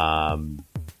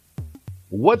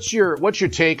 What's your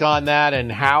take on that,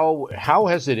 and how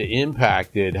has it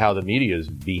impacted how the media is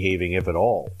behaving, if at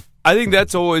all? I think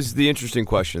that's always the interesting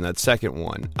question, that second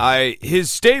one.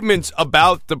 His statements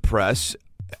about the press,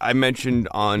 I mentioned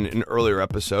on an earlier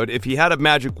episode, if he had a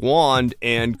magic wand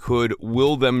and could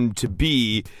will them to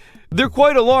be, they're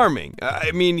quite alarming.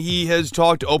 I mean, he has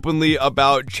talked openly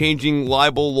about changing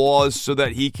libel laws so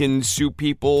that he can sue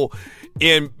people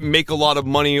and make a lot of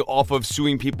money off of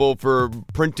suing people for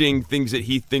printing things that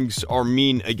he thinks are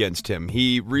mean against him.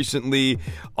 He recently,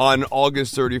 on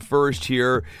August 31st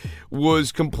here,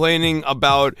 was complaining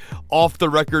about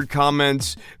off-the-record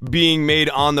comments being made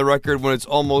on the record when it's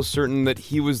almost certain that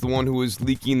he was the one who was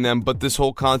leaking them. But this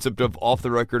whole concept of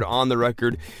off-the-record, on the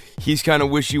record, he's kind of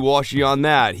wishy-washy on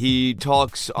that. He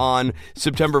talks on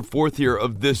September 4th here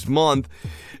of this month,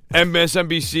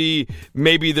 MSNBC,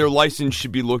 maybe their license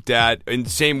should be looked at, and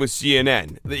same with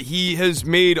CNN. He has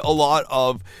made a lot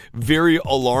of very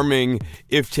alarming,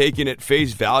 if taken at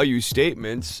face value,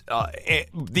 statements.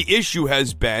 The issue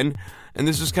has been, and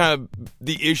this is kind of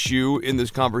the issue in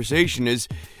this conversation, is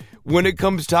when it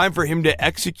comes time for him to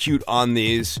execute on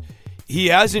these, he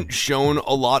hasn't shown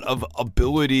a lot of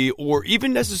ability or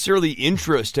even necessarily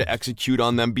interest to execute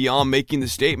on them beyond making the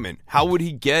statement. How would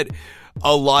he get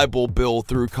a libel bill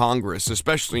through Congress,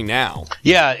 especially now?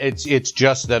 Yeah, it's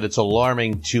just that it's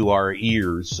alarming to our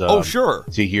ears. Sure.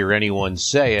 To hear anyone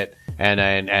say it,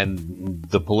 and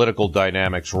the political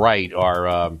dynamics, right,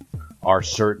 are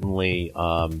certainly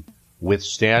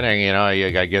withstanding. You know,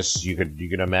 I guess you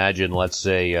can imagine. Let's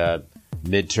say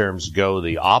midterms go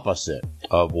the opposite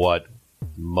of what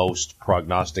most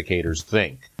prognosticators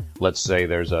think. Let's say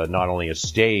there's not only a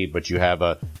stay, but you have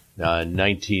a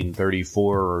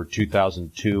 1934 or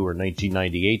 2002 or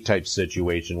 1998 type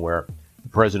situation where the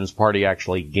president's party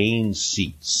actually gains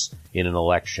seats in an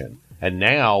election. And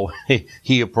now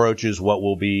he approaches what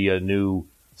will be a new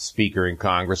speaker in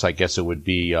Congress. I guess it would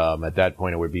be, at that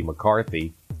point, it would be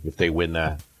McCarthy if they win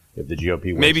if the GOP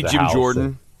wins maybe the Jim House.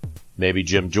 Jordan. Maybe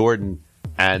Jim Jordan.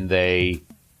 And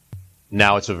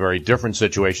now it's a very different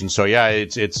situation. So yeah,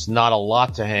 it's not a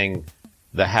lot to hang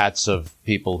the hats of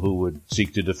people who would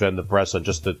seek to defend the press on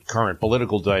just the current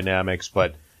political dynamics,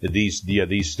 but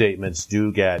these statements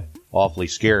do get awfully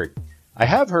scary. I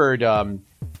have heard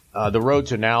the Road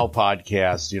to Now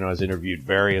podcast, has interviewed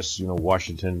various,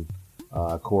 Washington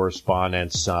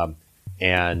correspondents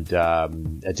and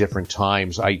at different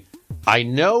times. I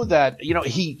know that,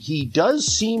 he does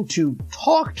seem to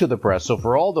talk to the press. So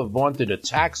for all the vaunted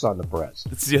attacks on the press,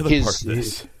 that's the other part of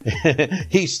this.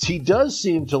 He does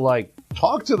seem to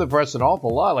talk to the press an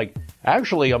awful lot. Like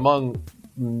actually among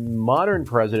modern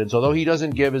presidents, although he doesn't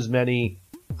give as many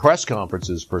press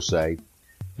conferences per se,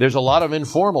 there's a lot of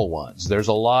informal ones. There's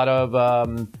a lot of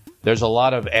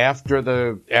after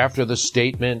the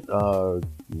statement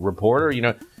reporter.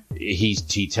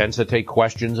 He tends to take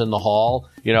questions in the hall.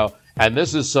 And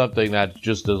this is something that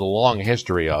just is a long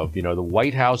history of. The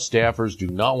White House staffers do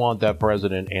not want that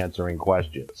president answering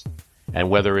questions. And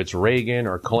whether it's Reagan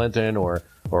or Clinton or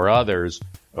others,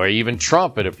 or even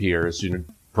Trump, it appears,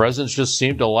 presidents just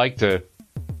seem to like to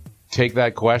take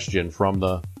that question from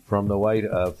the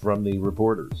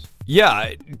reporters.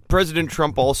 Yeah, President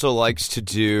Trump also likes to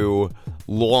do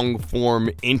long-form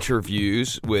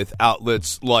interviews with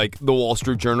outlets like the Wall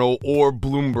Street Journal or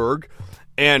Bloomberg.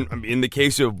 And in the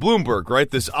case of Bloomberg,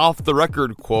 right, this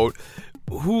off-the-record quote,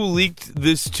 who leaked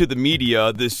this to the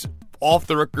media, this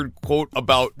off-the-record quote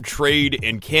about trade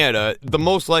in Canada? The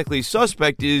most likely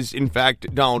suspect is, in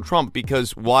fact, Donald Trump,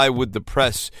 because why would the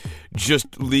press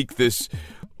just leak this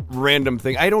random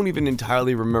thing? I don't even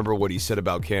entirely remember what he said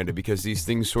about Canada because these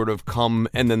things sort of come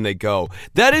and then they go.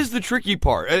 That is the tricky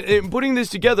part. In putting this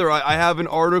together, I have an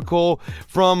article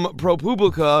from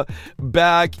ProPublica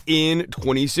back in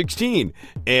 2016,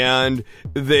 and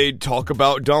they talk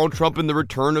about Donald Trump and the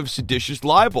return of seditious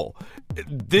libel.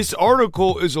 this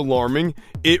article is alarming.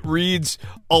 It reads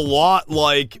a lot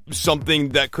like something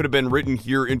that could have been written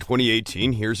here in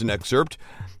 2018. Here's an excerpt.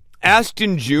 Asked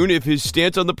in June if his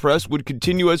stance on the press would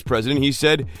continue as president, he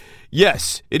said,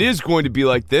 "Yes, it is going to be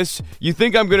like this. You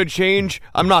think I'm going to change?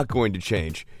 I'm not going to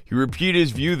change." He repeated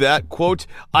his view that, quote,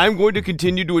 "I'm going to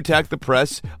continue to attack the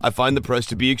press. I find the press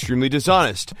to be extremely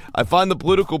dishonest. I find the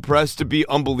political press to be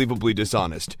unbelievably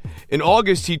dishonest." In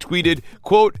August, he tweeted,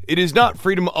 quote, "It is not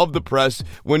freedom of the press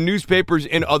when newspapers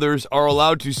and others are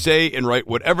allowed to say and write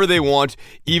whatever they want,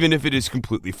 even if it is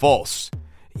completely false."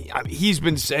 He's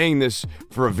been saying this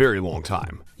for a very long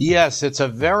time. Yes, it's a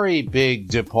very big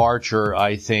departure,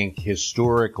 I think,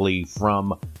 historically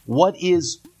from what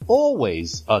is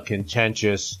always a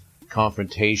contentious,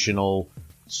 confrontational,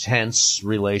 tense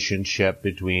relationship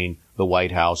between the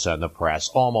White House and the press,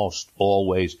 almost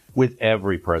always with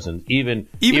every president, even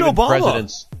Obama.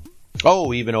 Presidents.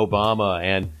 Oh, even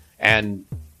Obama and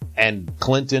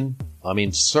Clinton. I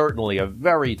mean, certainly a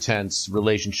very tense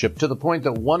relationship to the point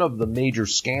that one of the major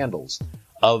scandals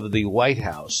of the White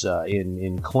House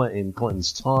in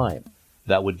Clinton's time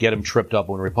that would get him tripped up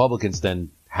when Republicans then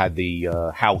had the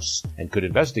House and could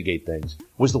investigate things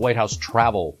was the White House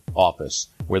Travel Office,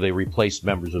 where they replaced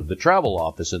members of the travel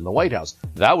office in the White House.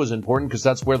 That was important because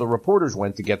that's where the reporters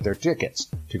went to get their tickets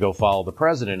to go follow the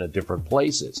president at different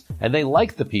places. And they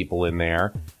liked the people in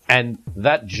there, and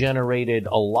that generated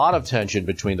a lot of tension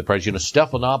between the press. You know,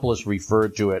 Stephanopoulos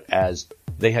referred to it as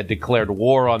they had declared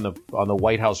war on the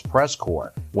White House press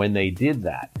corps when they did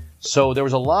that. So there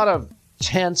was a lot of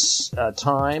tense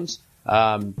times.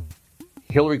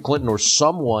 Hillary Clinton or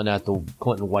someone at the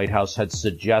Clinton White House had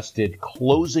suggested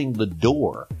closing the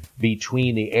door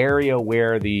between the area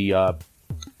where the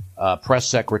press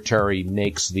secretary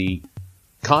makes the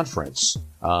conference,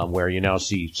 where you now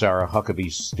see Sarah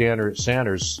Huckabee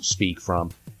Sanders speak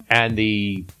from, and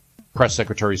the press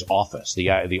secretary's office,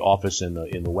 the office in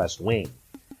the West Wing.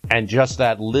 And just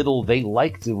that little, they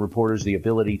like the reporters the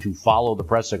ability to follow the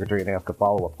press secretary and ask a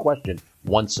follow-up question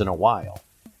once in a while.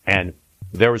 And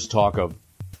there was talk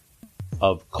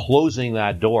of closing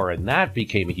that door, and that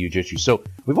became a huge issue. So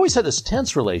we've always had this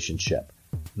tense relationship.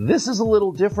 This is a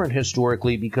little different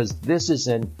historically because this is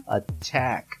an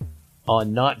attack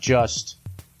on not just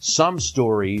some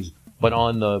stories, but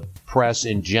on the press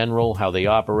in general, how they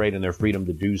operate and their freedom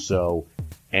to do so.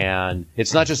 And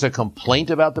it's not just a complaint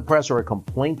about the press or a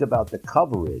complaint about the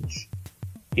coverage.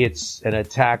 It's an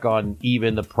attack on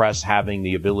even the press having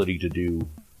the ability to do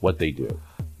what they do.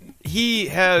 He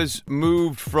has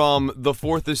moved from the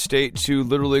Fourth Estate to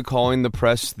literally calling the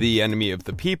press the enemy of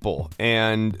the people,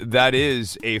 and that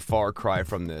is a far cry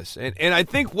from this. And I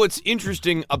think what's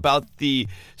interesting about the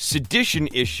sedition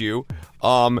issue,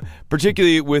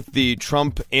 particularly with the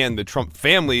Trump and the Trump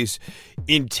family's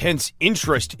intense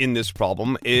interest in this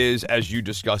problem, is, as you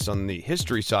discussed on the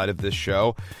history side of this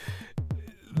show,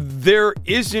 there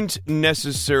isn't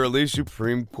necessarily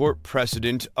Supreme Court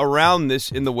precedent around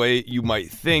this in the way you might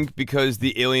think, because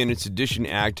the Alien and Sedition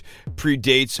Act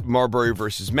predates Marbury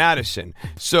versus Madison.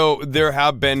 So there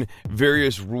have been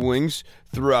various rulings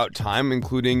throughout time,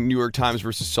 including New York Times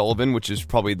versus Sullivan, which is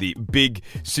probably the big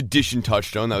sedition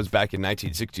touchstone. That was back in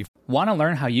 1960. Want to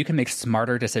learn how you can make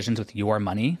smarter decisions with your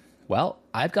money? Well,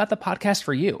 I've got the podcast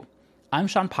for you. I'm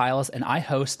Sean Piles, and I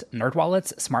host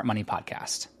NerdWallet's Smart Money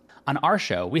Podcast. On our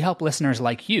show, we help listeners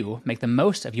like you make the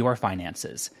most of your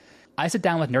finances. I sit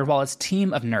down with NerdWallet's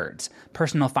team of nerds,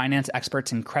 personal finance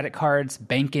experts in credit cards,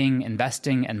 banking,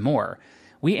 investing, and more.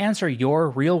 We answer your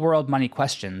real-world money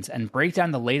questions and break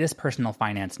down the latest personal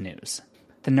finance news.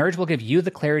 The nerds will give you the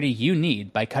clarity you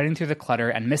need by cutting through the clutter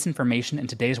and misinformation in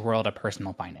today's world of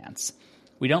personal finance.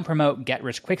 We don't promote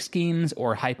get-rich-quick schemes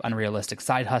or hype unrealistic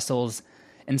side hustles.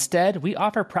 Instead, we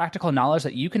offer practical knowledge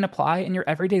that you can apply in your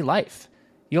everyday life.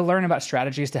 You'll learn about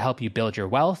strategies to help you build your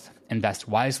wealth, invest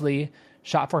wisely,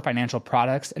 shop for financial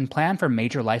products, and plan for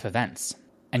major life events.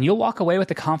 And you'll walk away with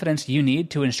the confidence you need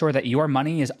to ensure that your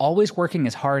money is always working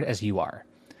as hard as you are.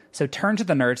 So turn to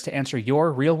the nerds to answer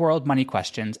your real-world money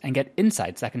questions and get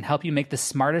insights that can help you make the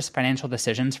smartest financial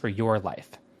decisions for your life.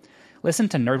 Listen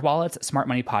to NerdWallet's Smart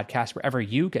Money Podcast wherever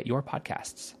you get your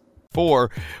podcasts.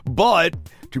 But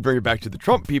to bring it back to the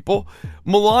Trump people,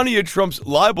 Melania Trump's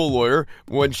libel lawyer,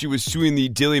 when she was suing the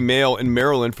Daily Mail in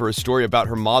Maryland for a story about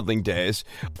her modeling days,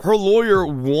 her lawyer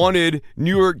wanted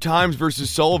New York Times versus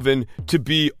Sullivan to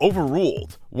be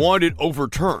overruled, wanted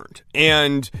overturned.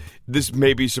 And this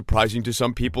may be surprising to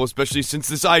some people, especially since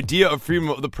this idea of freedom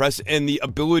of the press and the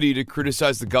ability to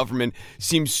criticize the government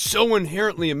seems so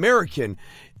inherently American.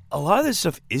 a lot of this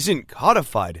stuff isn't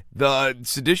codified. The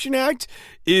Sedition Act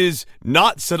is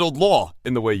not settled law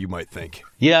in the way you might think.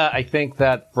 Yeah, I think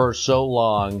that for so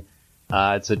long,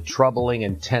 it's a troubling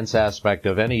and tense aspect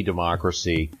of any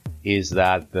democracy is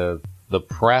that the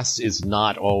press is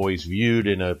not always viewed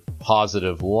in a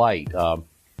positive light.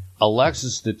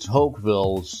 Alexis de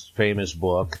Tocqueville's famous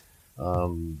book,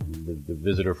 the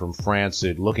Visitor from France,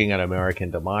 Looking at American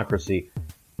Democracy,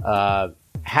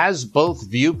 has both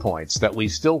viewpoints that we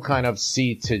still kind of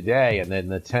see today, and then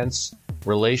the tense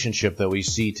relationship that we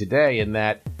see today, in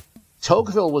that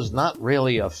Tocqueville was not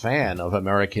really a fan of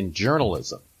American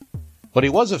journalism, but he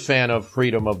was a fan of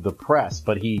freedom of the press.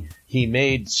 But he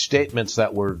made statements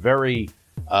that were very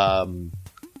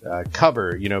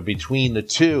cover, between the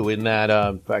two. In that,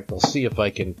 in fact, I'll see if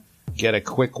I can get a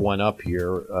quick one up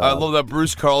here. I love that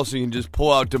Bruce Carlson can just pull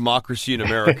out Democracy in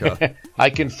America. I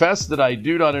confess that I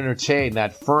do not entertain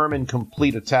that firm and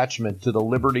complete attachment to the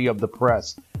liberty of the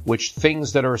press, which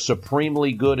things that are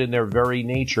supremely good in their very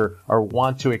nature are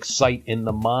wont to excite in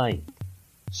the mind.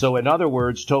 So in other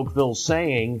words, Tocqueville's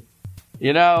saying,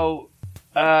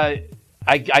 I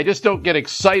just don't get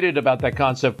excited about that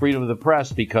concept, freedom of the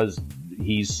press, because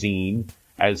he's seen,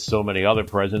 as so many other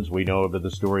presidents, we know about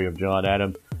the story of John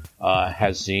Adams,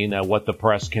 has seen what the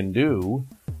press can do.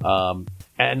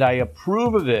 And I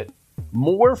approve of it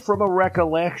more from a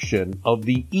recollection of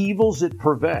the evils it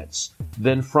prevents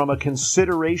than from a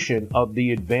consideration of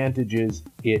the advantages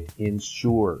it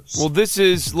ensures. Well, this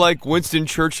is like Winston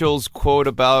Churchill's quote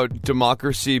about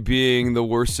democracy being the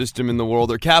worst system in the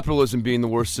world, or capitalism being the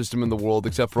worst system in the world,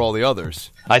 except for all the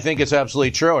others. I think it's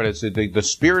absolutely true. And it's the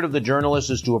spirit of the journalist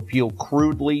is to appeal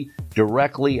crudely,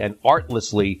 directly, and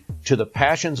artlessly to the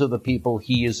passions of the people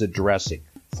he is addressing,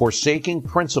 forsaking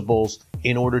principles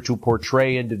in order to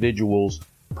portray individuals,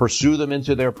 pursue them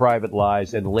into their private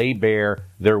lives, and lay bare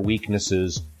their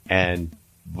weaknesses and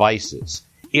vices.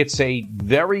 It's a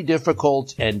very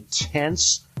difficult and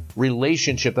tense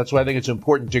relationship. That's why I think it's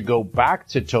important to go back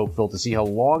to Tocqueville to see how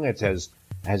long it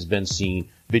has been seen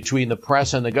between the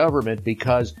press and the government,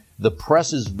 because the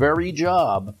press's very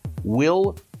job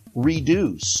will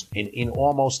reduce in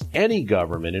almost any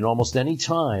government, in almost any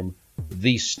time,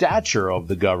 the stature of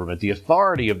the government, the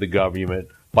authority of the government,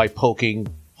 by poking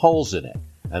holes in it.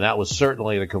 And that was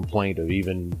certainly the complaint of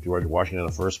even George Washington,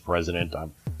 the first president.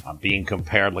 I'm being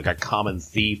compared like a common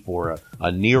thief or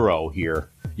a Nero here,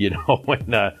 and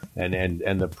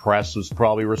the press was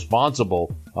probably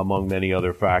responsible, among many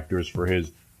other factors, for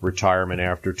his retirement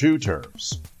after 2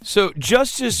 terms. So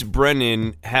Justice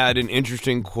Brennan had an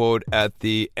interesting quote at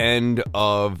the end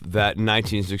of that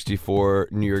 1964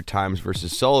 New York Times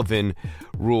versus Sullivan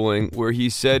ruling, where he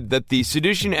said that the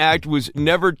Sedition Act was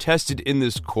never tested in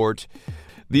this court.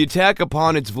 The attack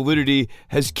upon its validity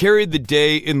has carried the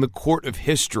day in the court of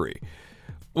history.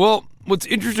 Well, what's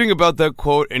interesting about that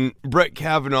quote, and Brett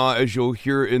Kavanaugh, as you'll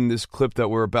hear in this clip that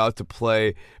we're about to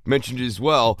play, mentioned as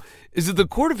well, is that the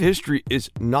court of history is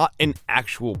not an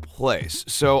actual place.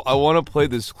 So I want to play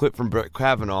this clip from Brett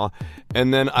Kavanaugh,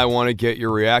 and then I want to get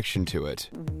your reaction to it.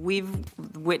 We've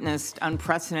witnessed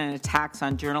unprecedented attacks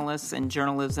on journalists and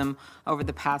journalism over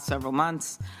the past several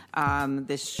months.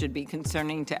 This should be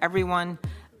concerning to everyone.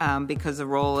 Because the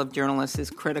role of journalists is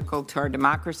critical to our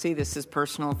democracy. This is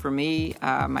personal for me.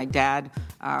 My dad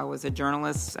was a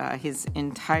journalist his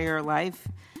entire life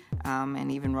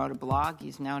and even wrote a blog.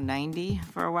 He's now 90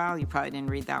 for a while. You probably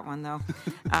didn't read that one, though.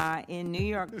 In New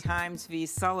York Times v.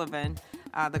 Sullivan,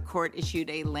 the court issued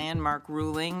a landmark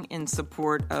ruling in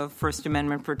support of First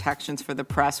Amendment protections for the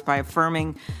press by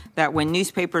affirming that when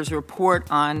newspapers report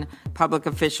on public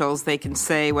officials, they can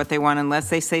say what they want unless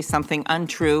they say something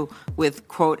untrue with,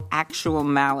 quote, actual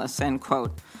malice, end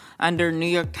quote. Under New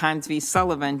York Times v.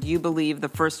 Sullivan, do you believe the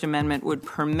First Amendment would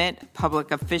permit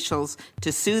public officials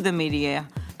to sue the media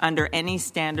under any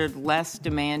standard less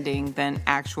demanding than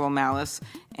actual malice?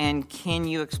 And can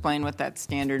you explain what that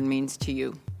standard means to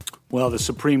you? Well, the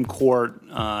Supreme Court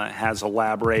has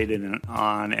elaborated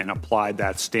on and applied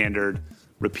that standard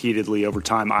repeatedly over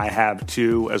time. I have,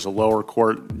 too, as a lower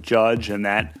court judge, and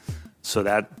that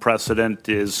precedent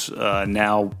is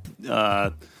now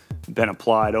been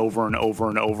applied over and over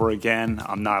and over again.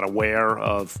 I'm not aware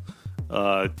of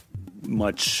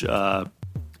much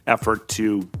effort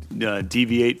to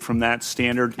deviate from that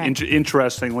standard.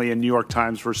 Interestingly, in New York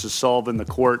Times versus Sullivan, the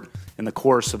court, in the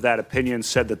course of that opinion,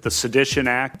 said that the Sedition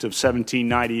Act of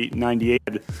 1798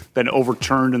 had been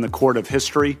overturned in the court of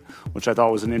history, which I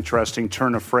thought was an interesting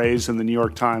turn of phrase in the New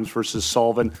York Times versus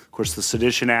Sullivan. Of course, the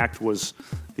Sedition Act was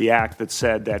the act that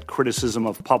said that criticism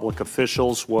of public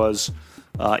officials was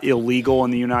illegal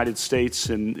in the United States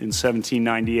in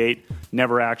 1798,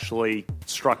 never actually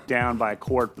struck down by a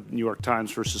court. But the New York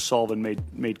Times versus Sullivan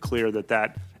made clear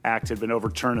that act had been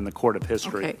overturned in the court of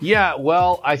history. Okay. Yeah,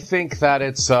 well, I think that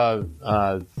it's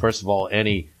first of all,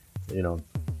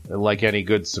 like any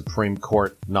good Supreme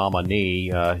Court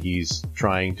nominee, he's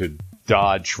trying to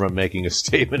dodge from making a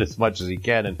statement as much as he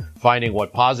can and finding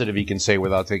what positive he can say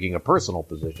without taking a personal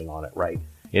position on it, right?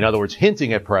 In other words,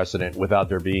 hinting at precedent without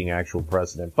there being actual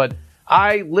precedent. But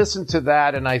I listen to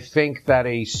that, and I think that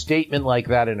a statement like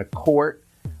that in a court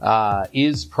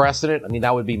is precedent. I mean,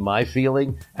 that would be my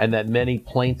feeling, and that many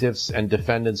plaintiffs and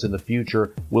defendants in the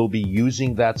future will be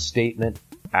using that statement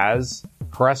as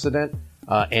precedent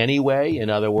anyway. In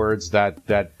other words,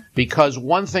 that because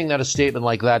one thing that a statement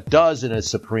like that does in a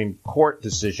Supreme Court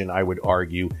decision, I would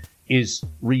argue, is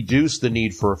reduce the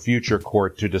need for a future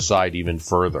court to decide even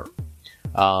further.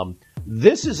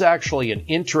 This is actually an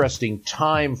interesting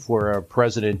time for a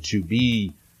president to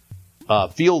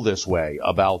feel this way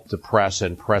about the press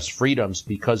and press freedoms,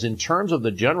 because in terms of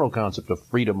the general concept of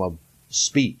freedom of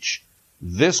speech,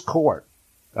 this court,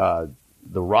 the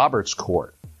Roberts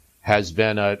Court, has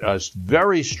been a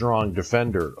very strong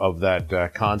defender of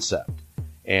that concept.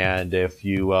 And if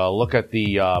you look at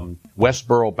the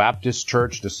Westboro Baptist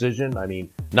Church decision, I mean,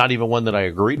 not even one that I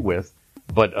agreed with,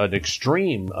 but an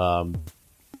extreme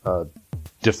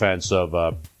defense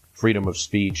of freedom of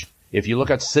speech. If you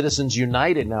look at Citizens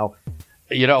United now,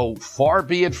 far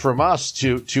be it from us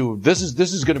to this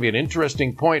is going to be an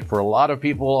interesting point for a lot of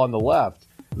people on the left,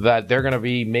 that they're going to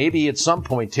be maybe at some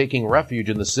point taking refuge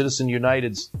in the Citizen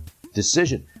United's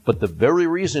decision. But the very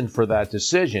reason for that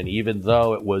decision, even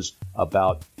though it was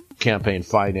about campaign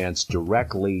finance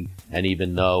directly, and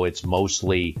even though it's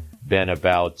mostly been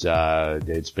about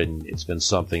it's been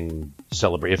something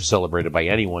celebrated by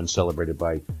anyone, celebrated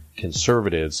by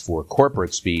conservatives for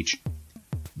corporate speech,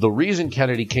 the reason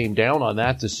Kennedy came down on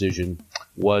that decision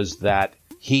was that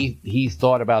he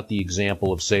thought about the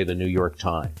example of, say, the New York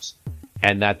Times,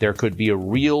 and that there could be a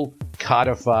real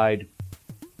codified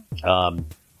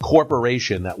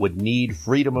corporation that would need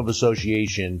freedom of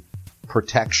association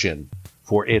protection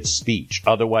for its speech.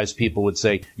 Otherwise, people would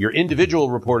say, your individual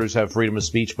reporters have freedom of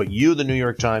speech, but you, the New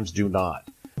York Times, do not.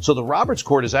 So the Roberts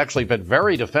Court has actually been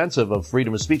very defensive of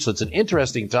freedom of speech. So it's an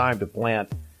interesting time to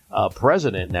plant a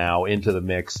president now into the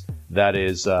mix that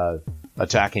is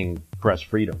attacking press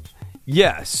freedoms.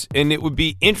 Yes, and it would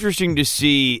be interesting to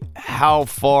see how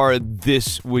far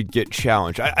this would get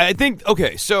challenged. I think,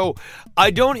 okay, so I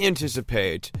don't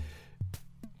anticipate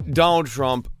Donald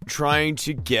Trump trying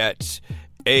to get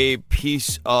a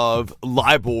piece of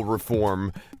libel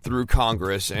reform through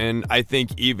Congress, and I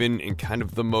think even in kind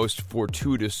of the most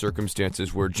fortuitous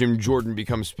circumstances where Jim Jordan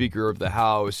becomes Speaker of the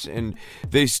House and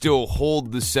they still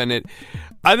hold the Senate,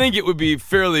 I think it would be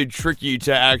fairly tricky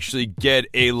to actually get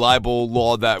a libel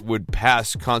law that would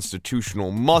pass constitutional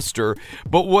muster.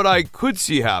 But what I could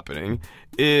see happening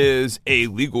is a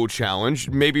legal challenge,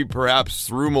 maybe perhaps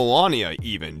through Melania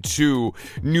even, to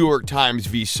New York Times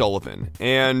v. Sullivan.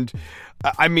 And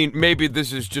I mean, maybe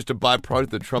this is just a byproduct of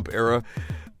the Trump era.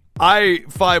 I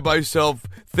find myself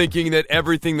thinking that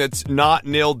everything that's not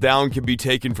nailed down can be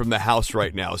taken from the House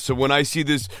right now. So when I see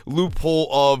this loophole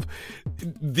of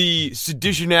the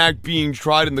Sedition Act being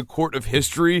tried in the court of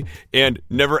history and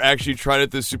never actually tried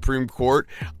at the Supreme Court,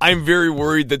 I'm very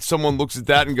worried that someone looks at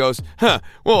that and goes,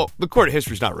 well, the court of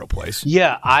history is not a real place.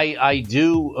 Yeah, I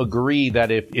do agree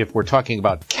that if we're talking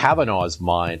about Kavanaugh's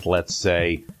mind, let's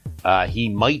say,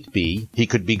 he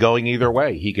could be going either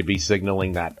way. He could be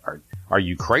signaling that, are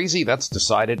you crazy? That's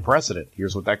decided precedent.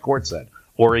 Here's what that court said.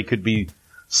 Or he could be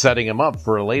setting him up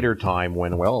for a later time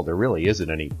when, well, there really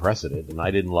isn't any precedent, and I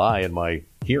didn't lie in my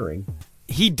hearing.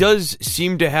 He does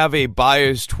seem to have a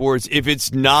bias towards, if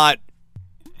it's not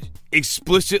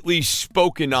explicitly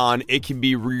spoken on, it can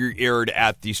be re-aired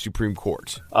at the Supreme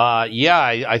Court.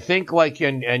 I think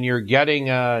and you're getting,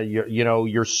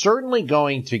 you're certainly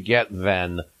going to get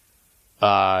then,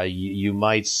 you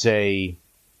might say,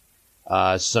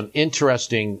 it's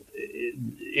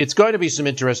going to be some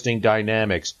interesting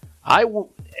dynamics.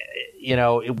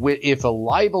 If a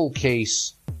libel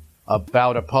case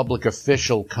about a public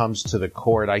official comes to the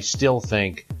court, I still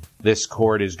think this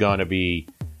court is going to be,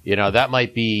 that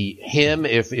might be him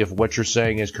if what you're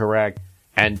saying is correct,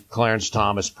 and Clarence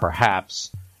Thomas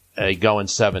perhaps going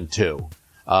 7-2.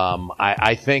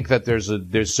 I think that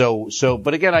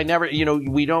but again, I never,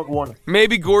 we don't want.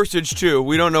 Maybe Gorsuch too.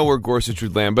 We don't know where Gorsuch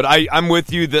would land, but I'm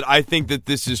with you that I think that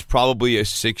this is probably a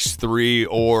 6-3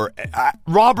 or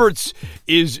Roberts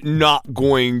is not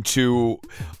going to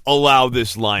allow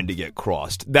this line to get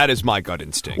crossed. That is my gut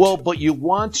instinct. Well, but you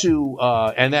want to,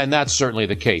 and that's certainly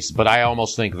the case, but I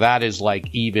almost think that is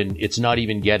it's not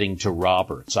even getting to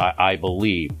Roberts, I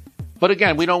believe. But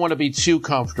again, we don't want to be too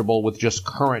comfortable with just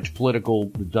current political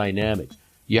dynamics.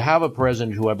 You have a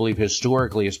president who I believe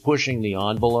historically is pushing the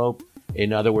envelope.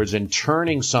 In other words, in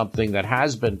turning something that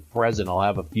has been present. I'll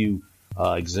have a few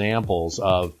examples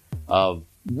of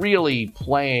really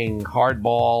playing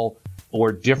hardball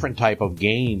or different type of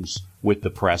games with the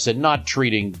press and not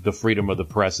treating the freedom of the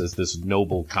press as this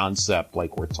noble concept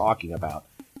like we're talking about,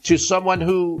 to someone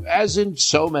who, as in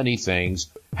so many things,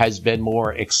 has been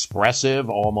more expressive,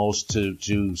 almost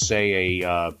to say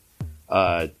a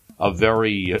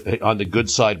very, on the good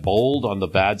side, bold, on the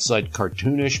bad side,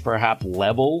 cartoonish, perhaps,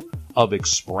 level of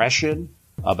expression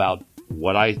about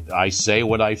what I say,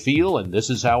 what I feel, and this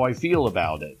is how I feel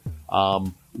about it.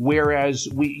 Whereas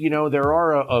there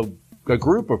are a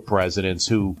group of presidents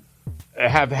who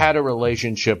have had a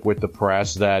relationship with the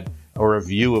press or a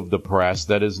view of the press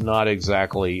that is not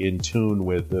exactly in tune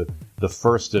with the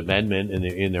First Amendment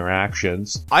in their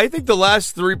actions. I think the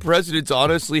last three presidents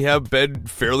honestly have been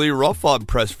fairly rough on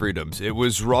press freedoms. It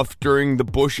was rough during the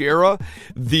Bush era.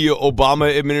 The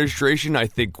Obama administration, I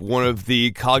think one of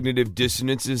the cognitive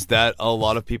dissonances that a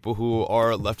lot of people who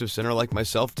are left of center like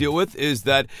myself deal with is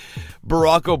that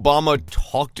Barack Obama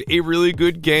talked a really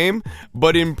good game,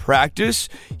 but in practice,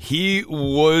 he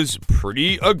was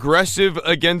pretty aggressive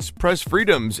against press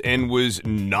freedoms and was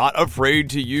not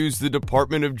afraid to use the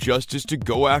Department of Justice to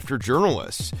go after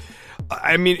journalists.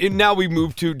 I mean, now we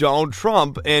move to Donald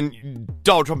Trump, and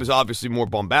Donald Trump is obviously more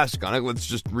bombastic on it. Let's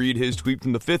just read his tweet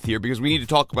from the 5th here, because we need to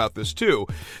talk about this too,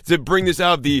 to bring this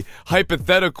out of the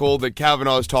hypothetical that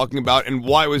Kavanaugh is talking about and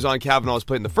why it was on Kavanaugh's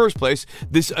plate in the first place,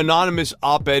 this anonymous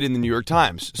op-ed in the New York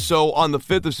Times. So on the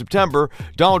 5th of September,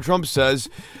 Donald Trump says,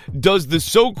 does the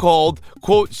so-called,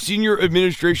 quote, senior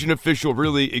administration official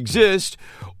really exist,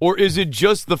 or is it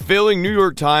just the failing New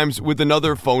York Times with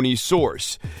another phony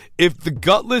source? If the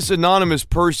gutless anonymous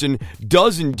person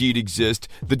does indeed exist,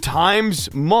 the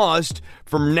Times must,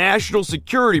 for national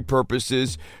security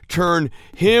purposes, turn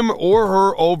him or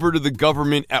her over to the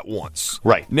government at once.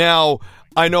 Right. Now,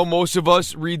 I know most of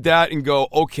us read that and go,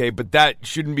 okay, but that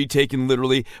shouldn't be taken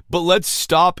literally. But let's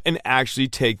stop and actually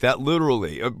take that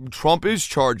literally. Trump is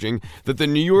charging that the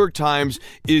New York Times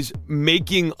is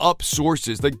making up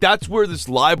sources. Like, that's where this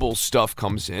libel stuff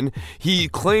comes in. He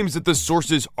claims that the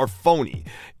sources are phony.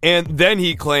 And then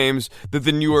he claims that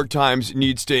the New York Times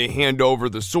needs to hand over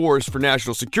the source for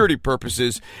national security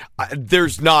purposes.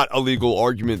 There's not a legal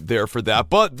argument there for that.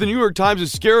 But the New York Times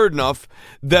is scared enough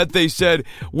that they said,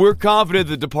 we're confident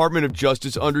the Department of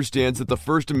Justice understands that the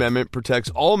First Amendment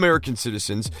protects all American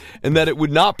citizens and that it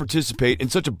would not participate in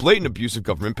such a blatant abuse of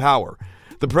government power.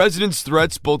 The president's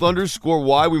threats both underscore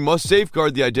why we must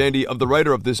safeguard the identity of the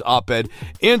writer of this op-ed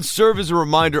and serve as a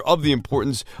reminder of the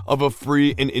importance of a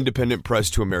free and independent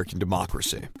press to American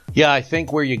democracy. Yeah, I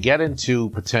think where you get into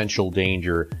potential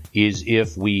danger is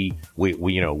if we've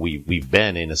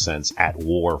been, in a sense, at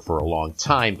war for a long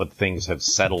time, but things have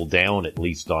settled down, at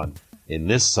least in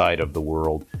this side of the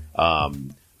world.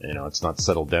 It's not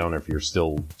settled down if you're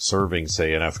still serving,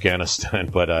 say, in Afghanistan.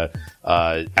 But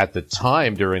at the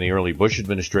time, during the early Bush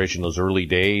administration, those early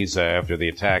days after the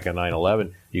attack on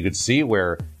 9/11, you could see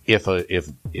where if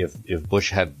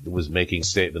Bush was making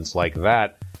statements like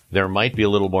that, there might be a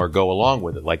little more go along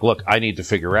with it. Like, look, I need to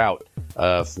figure out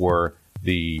for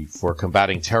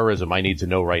combating terrorism, I need to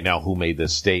know right now who made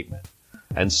this statement.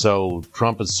 And so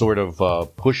Trump is sort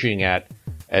of pushing at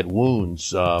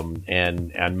wounds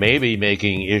and maybe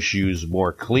making issues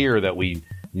more clear that we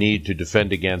need to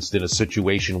defend against in a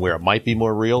situation where it might be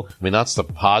more real. I mean, that's the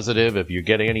positive. If you're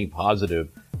getting any positive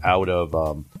out of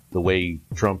the way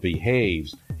Trump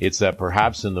behaves, it's that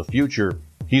perhaps in the future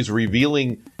he's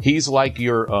like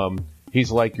your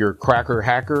cracker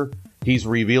hacker. He's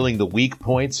revealing the weak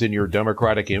points in your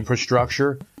democratic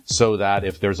infrastructure so that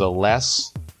if there's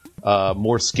a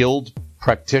more skilled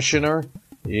practitioner,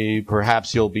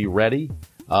 perhaps you'll be ready.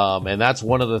 And that's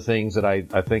one of the things that I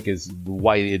think is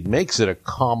why it makes it a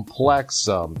complex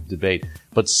debate.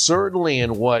 But certainly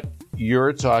in what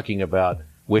you're talking about,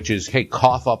 which is, hey,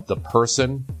 cough up the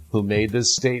person who made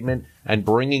this statement and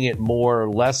bringing it more or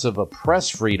less of a press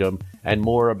freedom and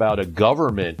more about a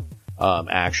government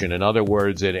action. In other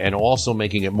words, and also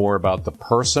making it more about the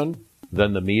person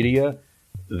than the media.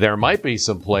 There might be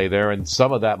some play there, and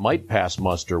some of that might pass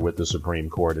muster with the Supreme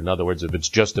Court. In other words, if it's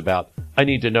just about, I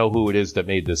need to know who it is that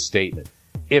made this statement.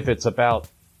 If it's about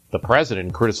the president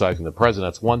and criticizing the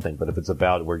president, that's one thing. But if it's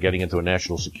about we're getting into a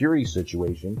national security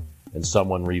situation and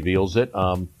someone reveals it,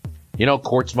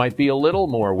 courts might be a little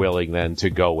more willing then to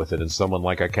go with it, and someone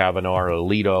like a Kavanaugh or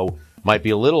Alito might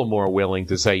be a little more willing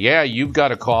to say, yeah, you've got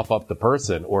to cough up the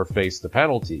person or face the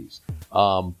penalties.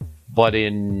 But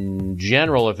in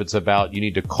general, if it's about you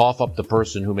need to cough up the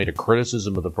person who made a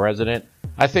criticism of the president,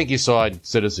 I think you saw in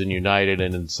Citizen United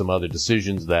and in some other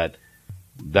decisions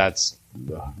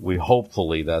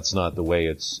hopefully that's not the way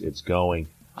it's going.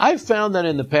 I've found that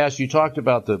in the past, you talked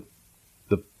about the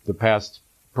past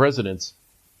presidents.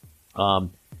 If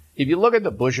you look at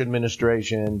the Bush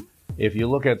administration, if you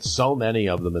look at so many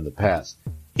of them in the past,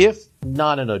 if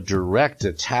not in a direct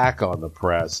attack on the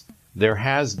press, there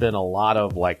has been a lot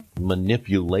of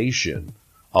manipulation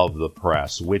of the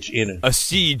press, which in a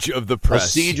siege of the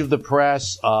press.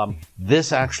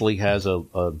 This actually has a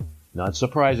not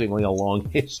surprisingly, a long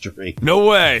history. No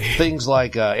way. Things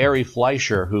like Ari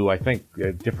Fleischer, who I think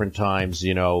at different times,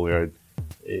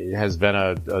 has been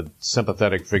a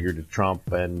sympathetic figure to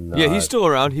Trump. And yeah, he's still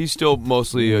around. He's still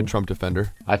mostly a Trump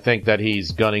defender. I think that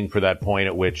he's gunning for that point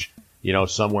at which,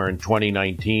 somewhere in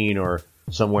 2019 or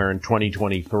somewhere in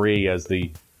 2023, there's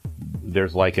the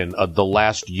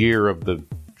last year of the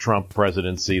Trump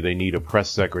presidency, they need a press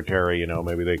secretary.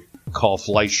 Maybe they call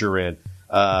Fleischer in.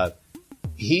 There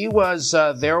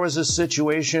was a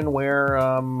situation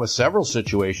where, several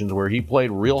situations where he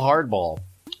played real hardball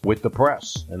with the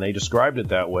press, and they described it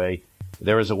that way.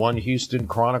 There was one Houston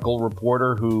Chronicle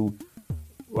reporter who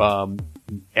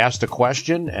asked a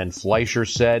question, and Fleischer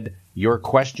said, "Your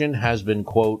question has been,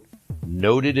 quote,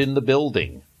 noted in the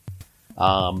building."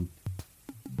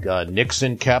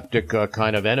 Nixon kept a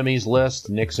kind of enemies list.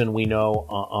 Nixon, we know,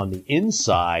 on the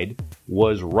inside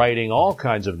was writing all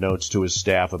kinds of notes to his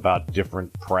staff about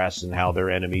different press and how they're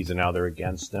enemies and how they're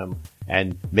against them.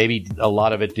 And maybe a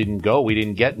lot of it didn't go. We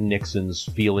didn't get Nixon's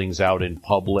feelings out in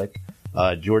public.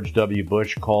 George W.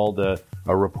 Bush called a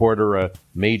reporter a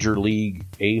major league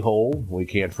a-hole. We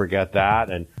can't forget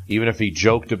that. And even if he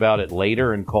joked about it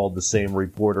later and called the same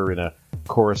reporter in a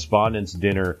correspondence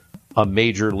dinner a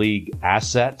major league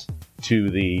asset to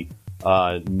the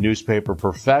newspaper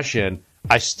profession,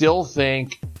 I still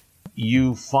think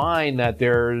you find that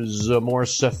there's a more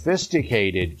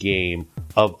sophisticated game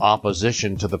of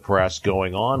opposition to the press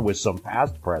going on with some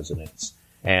past presidents.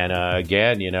 And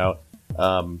again,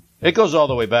 it goes all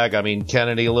the way back. I mean,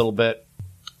 Kennedy a little bit.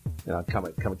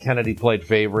 Kennedy played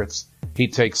favorites.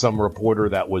 He'd take some reporter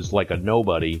that was like a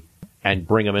nobody and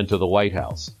bring him into the White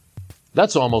House.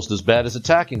 That's almost as bad as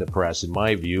attacking the press, in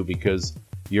my view, because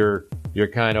you're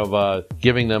kind of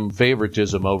giving them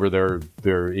favoritism over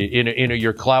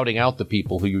you're clouding out the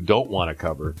people who you don't want to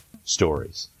cover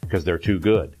stories because they're too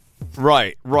good.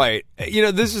 Right.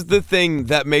 This is the thing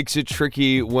that makes it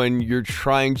tricky when you're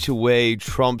trying to weigh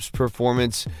Trump's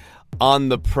performance on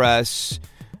the press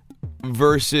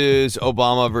versus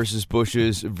Obama versus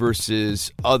Bush's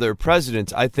versus other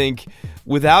presidents. I think,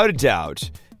 without a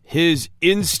doubt, his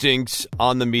instincts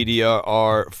on the media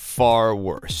are far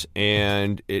worse.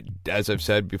 And as I've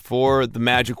said before, the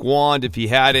magic wand, if he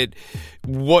had it,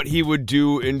 what he would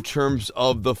do in terms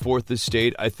of the fourth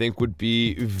estate, I think would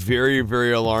be very,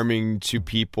 very alarming to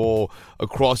people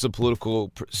across the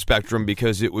political spectrum,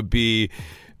 because it would be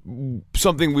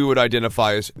something we would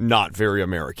identify as not very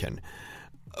American.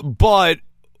 But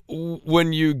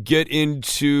when you get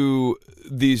into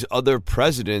these other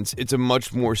presidents, it's a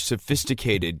much more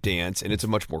sophisticated dance, and it's a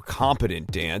much more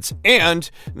competent dance. And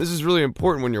this is really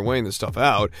important when you're weighing this stuff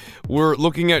out. We're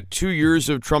looking at 2 years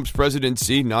of Trump's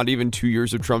presidency, not even 2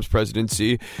 years of Trump's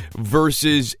presidency,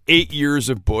 versus 8 years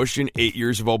of Bush and 8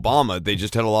 years of Obama. They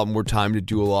just had a lot more time to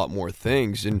do a lot more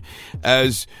things. And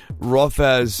as rough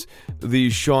as the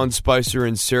Sean Spicer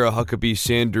and Sarah Huckabee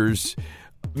Sanders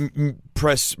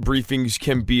press briefings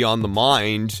can be on the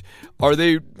mind, are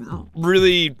they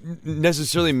really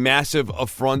necessarily massive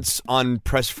affronts on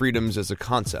press freedoms as a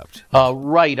concept?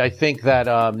 Right. I think that,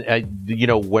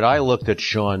 when I looked at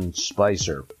Sean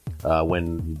Spicer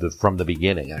from the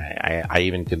beginning, I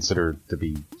even consider to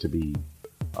be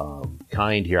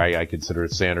kind here. I consider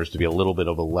Sanders to be a little bit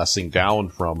of a lessing down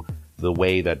from the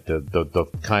way that the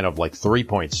kind of like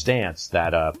 3-point stance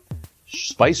that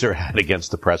Spicer had against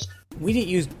the press. We didn't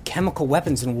use chemical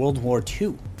weapons in World War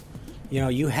II.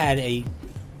 You had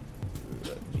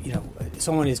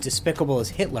someone as despicable as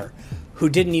Hitler, who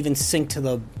didn't even sink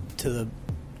to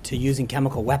using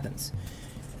chemical weapons.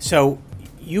 So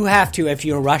you have to, if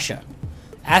you're Russia,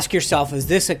 ask yourself: is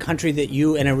this a country that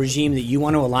you and a regime that you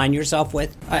want to align yourself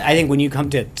with? I think when you come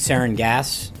to sarin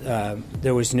gas,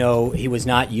 he was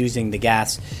not using the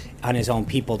gas on his own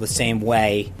people the same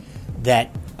way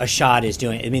that Assad is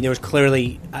doing. I mean, there was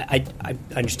clearly. I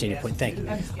understand your point. Thank you.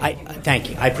 Thank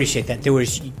you. I appreciate that. There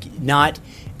was not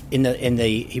in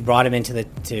the. He brought him into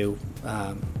to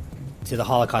the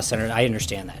Holocaust Center. I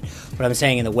understand that, but I'm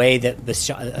saying in the way that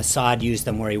Assad used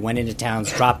them, where he went into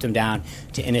towns, dropped them down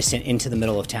to innocent into the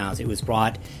middle of towns. It was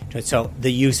brought to it. So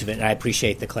the use of it. And I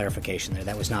appreciate the clarification there.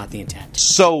 That was not the intent.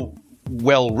 So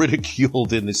well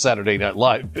ridiculed in the Saturday Night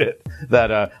Live bit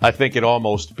that I think it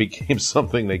almost became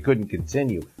something they couldn't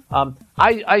continue.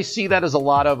 I see that as a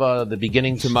lot of the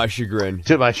beginnings. To my chagrin.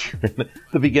 The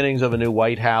beginnings of a new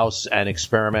White House and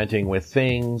experimenting with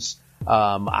things.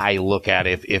 I look at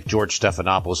if George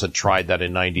Stephanopoulos had tried that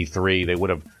in '93, they would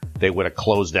have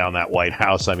closed down that White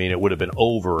House. I mean, it would have been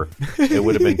over. It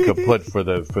would have been kaput for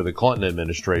the Clinton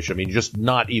administration. I mean, just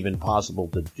not even possible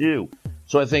to do.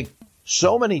 So I think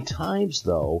so many times,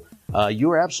 though,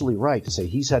 you're absolutely right to say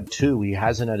he's had 2. He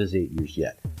hasn't had his 8 years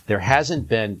yet. There hasn't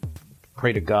been,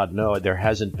 pray to God, no, there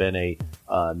hasn't been a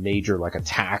major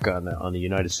attack on the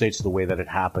United States the way that it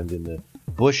happened in the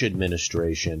Bush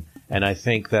administration. And I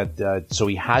think that so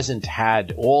he hasn't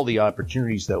had all the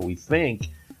opportunities that we think,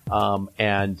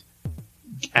 and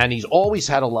he's always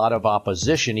had a lot of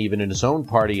opposition, even in his own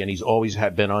party, and he's always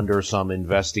been under some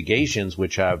investigations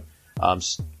which have.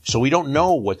 So we don't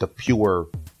know what the pure,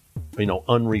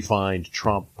 unrefined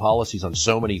Trump policies on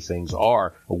so many things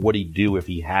are, or what he'd do if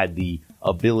he had the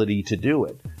ability to do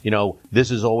it. This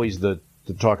is always the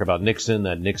talk about Nixon,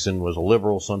 that Nixon was a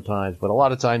liberal sometimes, but a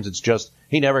lot of times it's just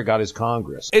he never got his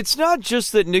Congress. It's not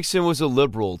just that Nixon was a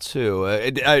liberal, too.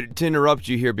 To interrupt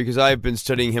you here, because I've been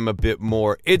studying him a bit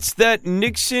more, it's that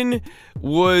Nixon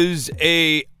was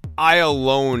a I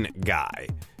alone guy.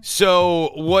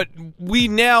 So what we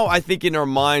now, I think, in our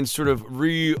minds sort of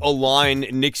realign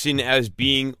Nixon as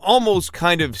being almost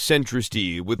kind of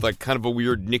centrist-y with kind of a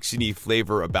weird Nixon-y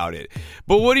flavor about it.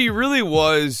 But what he really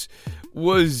was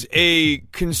a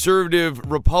conservative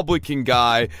Republican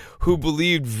guy who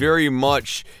believed very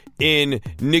much in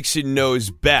Nixon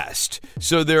knows best.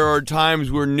 So there are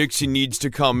times where Nixon needs to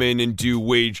come in and do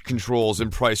wage controls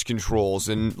and price controls,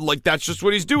 and that's just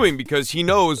what he's doing because he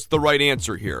knows the right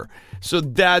answer here. So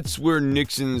that's where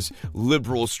Nixon's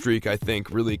liberal streak, I think,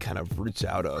 really kind of roots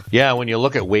out of. Yeah, when you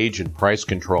look at wage and price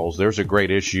controls, there's a great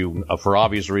issue, for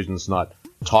obvious reasons not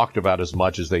talked about as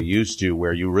much as they used to,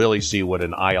 where you really see what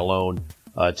an I alone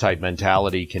type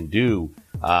mentality can do.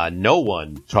 No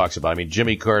one talks about. I mean,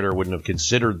 Jimmy Carter wouldn't have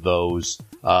considered those.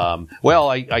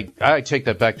 I take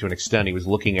that back to an extent. He was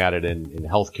looking at it in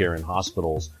healthcare and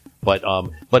hospitals,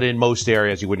 but in most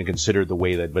areas he wouldn't have considered the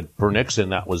way that. But for Nixon,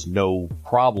 that was no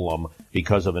problem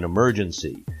because of an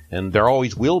emergency, and there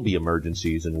always will be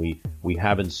emergencies, and we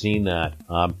haven't seen that.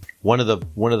 One of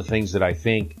the things that I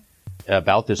think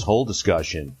about this whole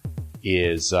discussion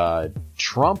is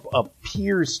Trump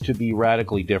appears to be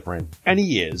radically different, and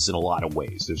he is in a lot of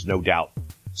ways. There's no doubt,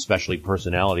 especially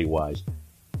personality-wise.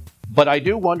 But I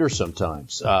do wonder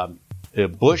sometimes.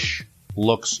 Bush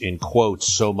looks, in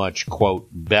quotes, so much, quote,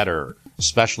 better.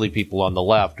 Especially people on the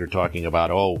left are talking about,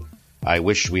 oh, I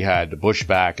wish we had Bush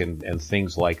back and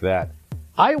things like that.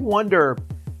 I wonder.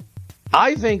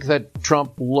 I think that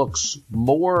Trump looks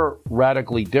more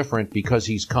radically different because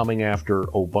he's coming after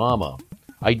Obama.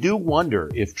 I do wonder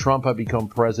if Trump had become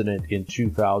president in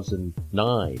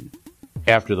 2009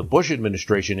 after the Bush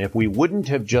administration, if we wouldn't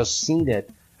have just seen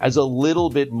it as a little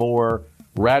bit more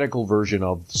radical version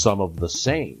of some of the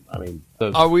same. I mean,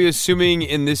 are we assuming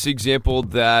in this example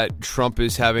that Trump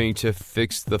is having to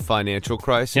fix the financial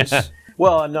crisis?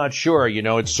 Well, I'm not sure.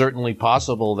 It's certainly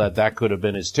possible that could have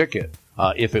been his ticket.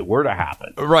 If it were to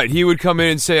happen. Right. He would come in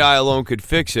and say, I alone could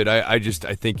fix it. I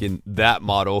think in that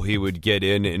model, he would get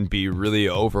in and be really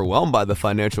overwhelmed by the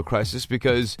financial crisis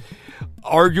because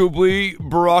arguably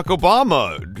Barack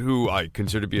Obama, who I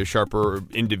consider to be a sharper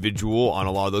individual on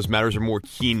a lot of those matters, are more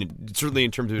keen, certainly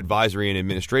in terms of advisory and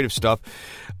administrative stuff.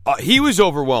 He was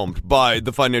overwhelmed by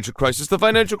the financial crisis. The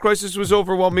financial crisis was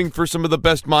overwhelming for some of the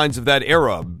best minds of that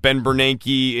era. Ben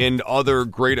Bernanke and other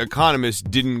great economists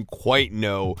didn't quite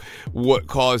know what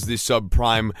caused the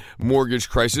subprime mortgage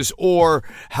crisis or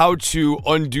how to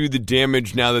undo the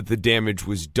damage now that the damage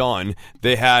was done.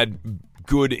 They had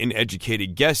good and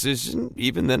educated guesses, and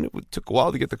even then it took a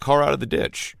while to get the car out of the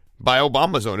ditch, by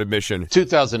Obama's own admission.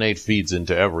 2008 feeds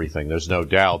into everything. There's no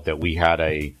doubt that we had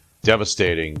a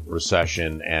devastating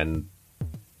recession and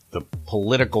the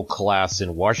political class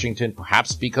in Washington,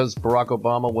 perhaps because Barack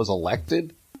Obama was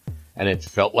elected, and it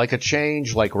felt like a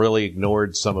change, really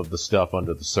ignored some of the stuff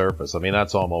under the surface. I mean,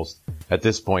 at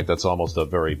this point, that's almost a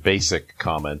very basic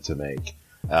comment to make.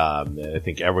 I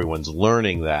think everyone's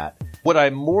learning that. What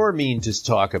I more mean to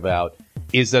talk about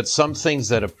is that some things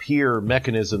that appear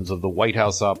mechanisms of the White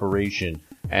House operation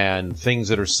and things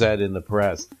that are said in the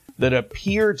press that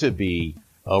appear to be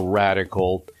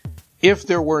radical, if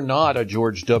there were not a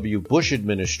George W. Bush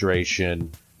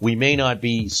administration, we may not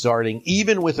be starting,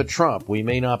 even with a Trump, we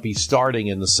may not be starting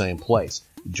in the same place.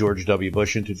 George W.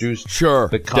 Bush introduced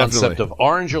the concept of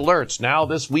orange alerts. Now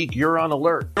this week, you're on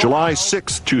alert. July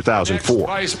 6,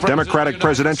 2004, Democratic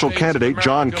presidential candidate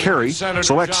John Kerry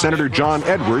selects Senator John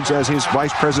Edwards as his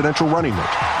vice presidential running mate,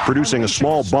 producing a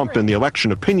small bump in the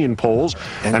election opinion polls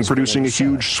and producing a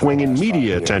huge swing in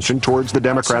media attention towards the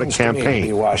Democratic campaign.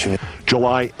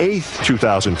 July 8,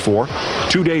 2004,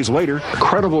 2 days later,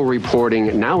 credible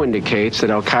reporting now indicates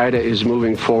that al-Qaeda is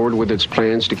moving forward with its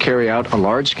plans to carry out a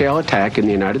large-scale attack in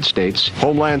the United States.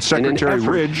 Homeland Secretary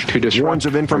Ridge warns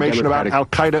of information about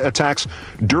al-Qaeda attacks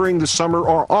during the summer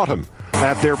or autumn.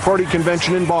 At their party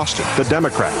convention in Boston, the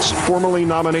Democrats formally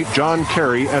nominate John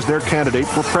Kerry as their candidate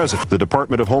for president. The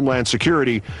Department of Homeland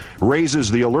Security raises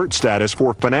the alert status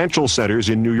for financial centers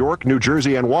in New York, New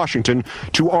Jersey, and Washington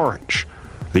to orange.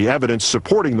 The evidence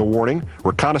supporting the warning,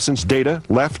 reconnaissance data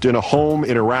left in a home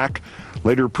in Iraq,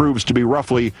 later proves to be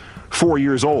roughly 4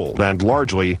 years old and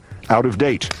largely out of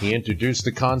date. He introduced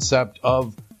the concept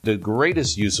of the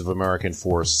greatest use of American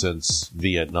force since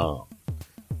Vietnam.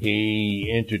 He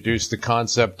introduced the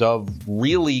concept of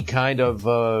really kind of,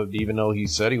 even though he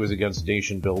said he was against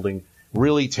nation building,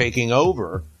 really taking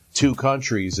over two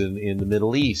countries in the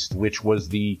Middle East, which was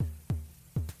the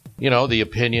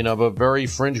opinion of a very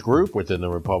fringe group within the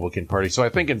Republican Party. So I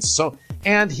think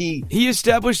he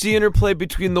established the interplay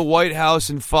between the White House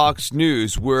and Fox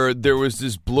News, where there was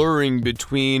this blurring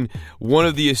between one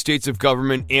of the estates of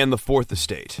government and the fourth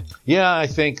estate. Yeah, I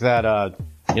think that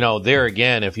there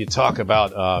again, if you talk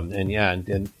about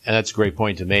and that's a great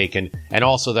point to make, and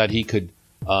also that he could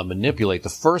manipulate. The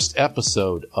first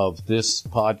episode of this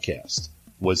podcast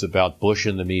was about Bush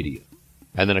and the media,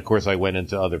 and then of course I went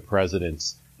into other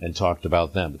presidents and talked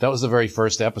about them. But that was the very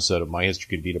first episode of My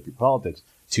History Could Beat Up Your Politics,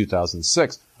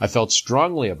 2006. I felt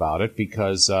strongly about it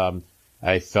because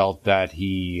I felt that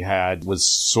he was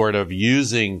sort of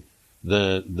using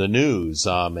the news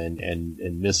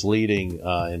and misleading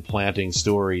and planting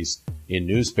stories in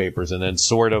newspapers, and then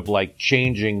sort of like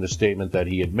changing the statement that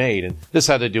he had made. And this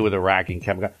had to do with Iraq and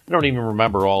chemical. I don't even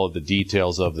remember all of the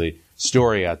details of the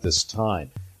story at this time.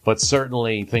 But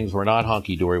certainly things were not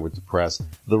hunky-dory with the press.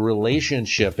 The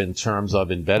relationship in terms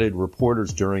of embedded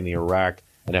reporters during the Iraq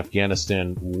and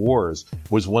Afghanistan wars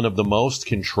was one of the most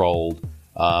controlled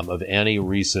of any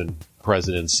recent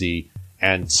presidency,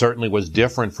 and certainly was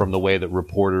different from the way that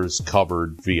reporters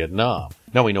covered Vietnam.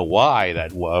 Now we know why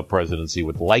that presidency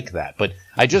would like that, but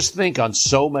I just think on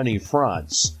so many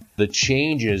fronts, the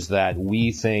changes that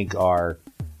we think are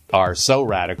so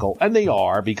radical, and they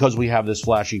are because we have this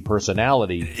flashy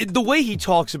personality. The way he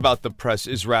talks about the press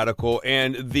is radical,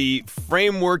 and the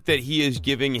framework that he is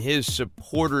giving his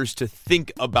supporters to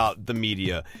think about the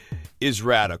media is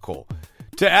radical.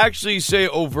 To actually say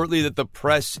overtly that the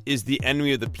press is the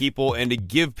enemy of the people and to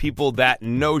give people that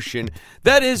notion,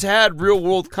 that has had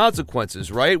real-world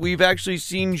consequences, right? We've actually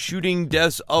seen shooting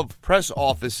deaths of press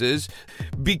offices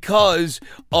because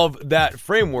of that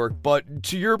framework. But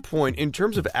to your point, in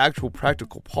terms of actual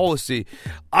practical policy,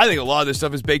 I think a lot of this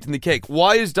stuff is baked in the cake.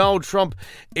 Why is Donald Trump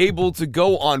able to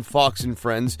go on Fox and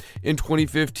Friends in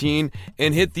 2015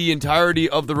 and hit the entirety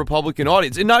of the Republican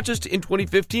audience? And not just in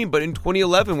 2015, but in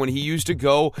 2011 when he used to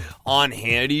go on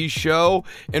Hannity's show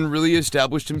and really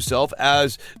established himself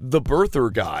as the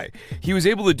birther guy. He was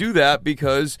able to do that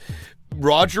because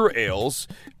Roger Ailes,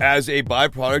 as a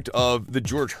byproduct of the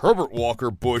George Herbert Walker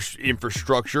Bush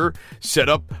infrastructure, set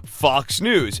up Fox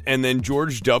News. And then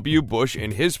George W. Bush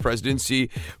and his presidency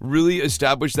really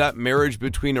established that marriage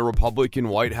between a Republican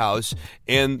White House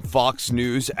and Fox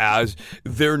News as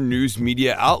their news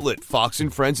media outlet. Fox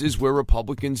and Friends is where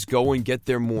Republicans go and get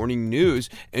their morning news.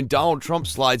 And Donald Trump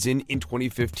slides in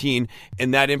 2015,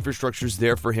 and that infrastructure is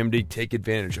there for him to take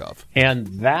advantage of. And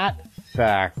that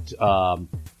fact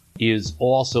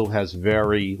also has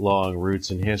very long roots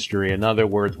in history. In other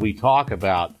words, we talk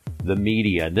about the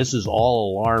media, and this is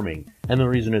all alarming. And the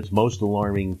reason it's most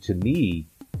alarming to me,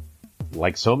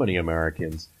 like so many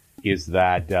Americans, is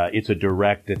that it's a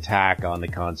direct attack on the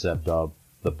concept of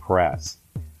the press.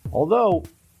 Although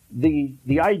the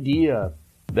idea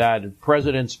that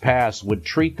presidents past would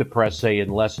treat the press, say, in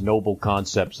less noble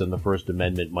concepts than the First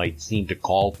Amendment might seem to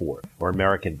call for, or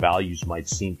American values might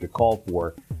seem to call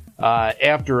for,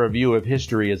 after a view of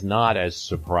history is not as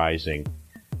surprising.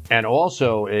 And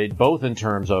also, both in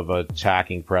terms of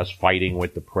attacking press, fighting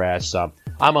with the press. I'm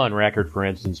on record, for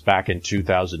instance, back in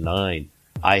 2009,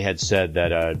 I had said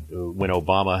that when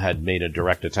Obama had made a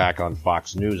direct attack on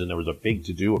Fox News and there was a big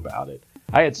to-do about it,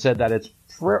 I had said that it's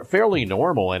fairly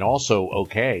normal and also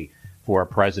okay for a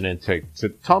president to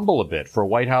tumble a bit, for a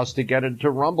White House to get it to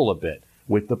rumble a bit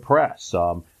with the press.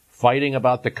 Fighting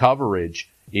about the coverage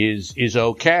is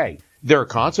okay. There are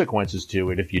consequences to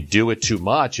it if you do it too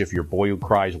much, if you're boy who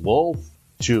cries wolf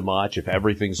too much, if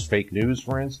everything's fake news,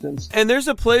 for instance. And there's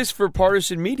a place for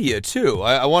partisan media, too.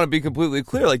 I want to be completely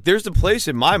clear. Like, there's a place,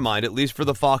 in my mind, at least for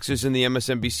the Foxes and the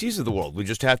MSNBCs of the world. We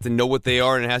just have to know what they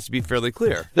are, and it has to be fairly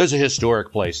clear. There's a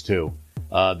historic place, too.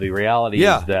 The reality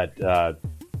is that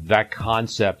that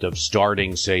concept of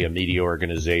starting, say, a media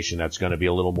organization that's going to be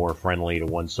a little more friendly to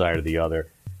one side or the other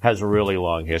has a really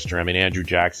long history. I mean, Andrew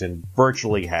Jackson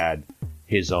virtually had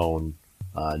his own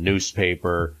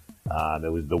newspaper.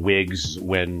 It was the Whigs,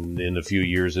 when in the few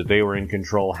years that they were in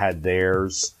control, had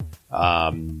theirs.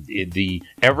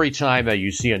 Every time that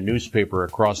you see a newspaper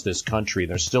across this country,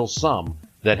 there's still some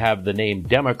that have the name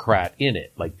Democrat in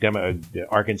it, like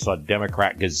Arkansas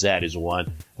Democrat Gazette is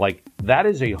one. Like, that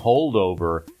is a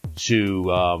holdover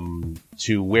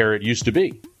to where it used to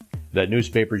be. That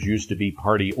newspapers used to be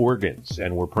party organs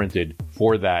and were printed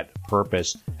for that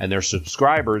purpose, and their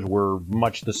subscribers were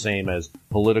much the same as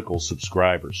political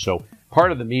subscribers. So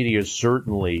part of the media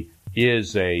certainly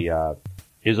is a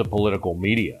political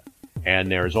media,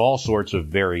 and there's all sorts of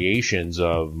variations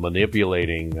of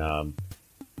manipulating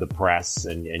the press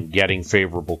and getting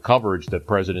favorable coverage that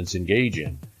presidents engage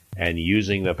in, and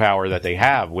using the power that they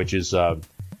have, which is,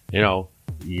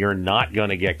 you're not going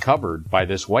to get covered by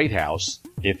this White House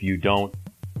if you don't,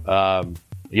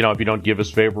 if you don't give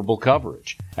us favorable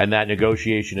coverage. And that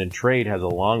negotiation and trade has a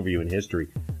long view in history.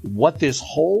 What this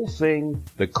whole thing,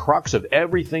 the crux of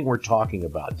everything we're talking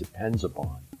about, depends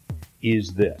upon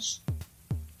is this.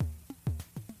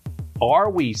 Are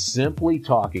we simply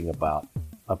talking about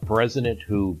a president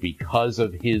who, because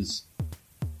of the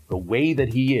way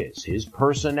that he is, his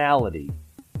personality,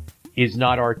 is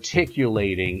not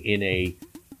articulating in a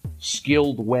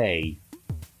skilled way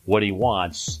what he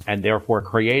wants, and therefore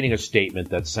creating a statement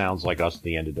that sounds like us at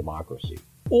the end of democracy?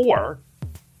 Or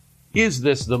is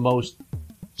this the most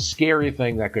scary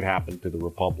thing that could happen to the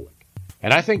republic?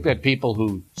 And I think that people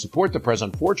who support the press,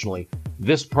 unfortunately,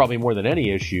 this probably more than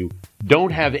any issue,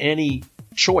 don't have any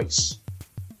choice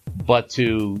but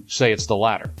to say it's the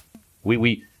latter.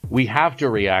 We have to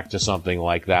react to something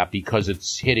like that because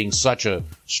it's hitting such a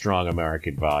strong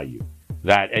American value.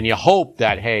 And you hope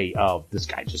that, hey, this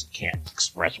guy just can't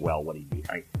express well what he means.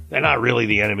 Right? They're not really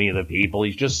the enemy of the people.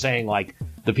 He's just saying, like,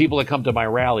 the people that come to my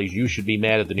rallies, you should be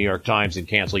mad at the New York Times and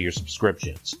cancel your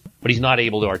subscriptions. But he's not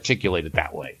able to articulate it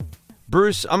that way.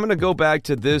 Bruce, I'm going to go back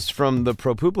to this from the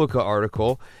ProPublica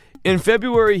article. In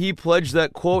February, he pledged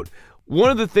that, quote, one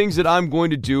of the things that I'm going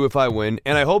to do if I win,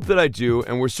 and I hope that I do,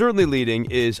 and we're certainly leading,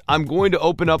 is I'm going to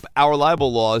open up our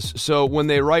libel laws so when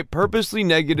they write purposely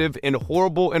negative and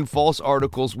horrible and false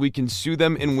articles, we can sue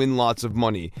them and win lots of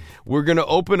money. We're going to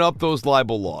open up those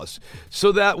libel laws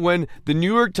so that when the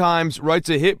New York Times writes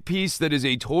a hit piece that is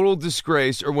a total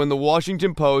disgrace, or when the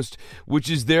Washington Post, which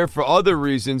is there for other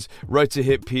reasons, writes a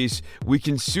hit piece, we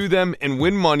can sue them and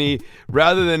win money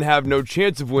rather than have no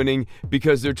chance of winning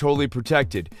because they're totally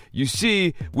protected. You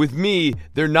see, with me,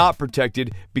 they're not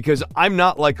protected because I'm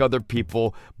not like other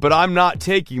people, but I'm not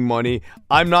taking money.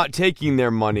 I'm not taking their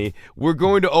money. We're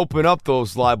going to open up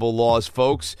those libel laws,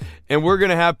 folks, and we're going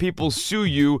to have people sue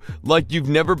you like you've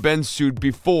never been sued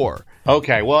before.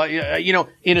 Okay, well,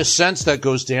 in a sense that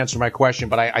goes to answer my question,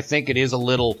 but I think it is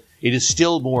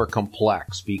still more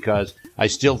complex because I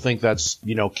still think that's,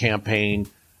 campaign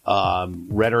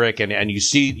rhetoric, and you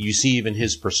see even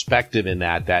his perspective in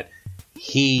that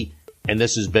he, and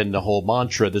this has been the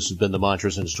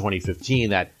mantra since 2015,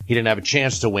 that he didn't have a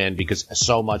chance to win because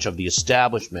so much of the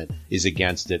establishment is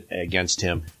against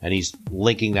him, and he's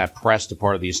linking that press to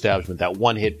part of the establishment. That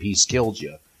one hit piece killed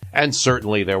you. And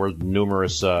certainly there were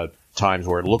numerous times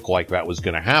where it looked like that was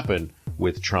going to happen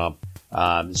with Trump.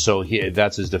 So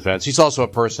that's his defense. He's also a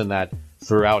person that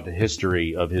throughout the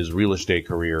history of his real estate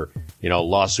career,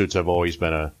 lawsuits have always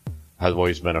been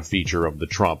a feature of the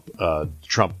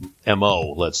Trump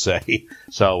MO, let's say.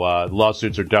 So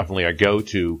lawsuits are definitely a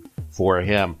go-to for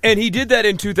him. And he did that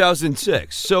in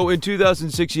 2006. So in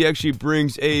 2006, he actually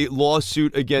brings a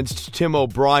lawsuit against Tim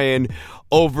O'Brien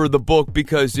over the book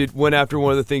because it went after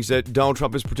one of the things that Donald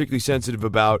Trump is particularly sensitive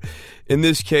about. In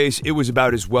this case, it was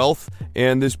about his wealth,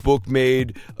 and this book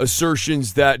made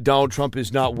assertions that Donald Trump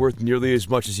is not worth nearly as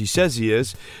much as he says he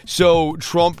is. So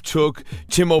Trump took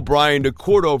Tim O'Brien to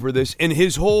court over this, and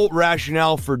his whole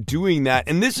rationale for doing that,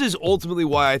 and this is ultimately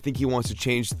why I think he wants to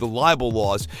change the libel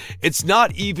laws. It's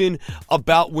not even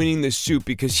about winning the suit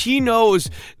because he knows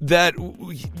that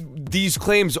these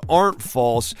claims aren't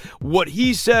false. What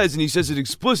he says, and he says it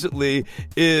explicitly,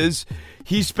 is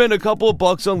he spent a couple of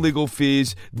bucks on legal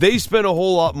fees. They spent a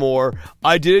whole lot more.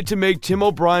 I did it to make Tim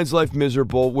O'Brien's life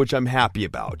miserable, which I'm happy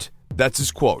about. That's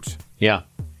his quote. Yeah.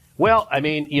 Well, I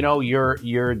mean,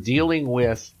 you're dealing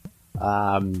with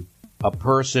a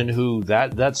person who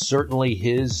that's certainly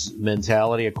his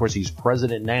mentality. Of course, he's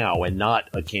president now and not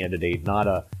a candidate, not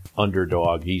a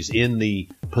underdog. He's in the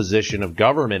position of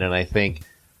government, and I think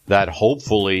that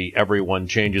hopefully everyone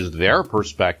changes their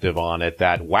perspective on it,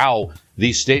 that, wow,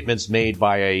 these statements made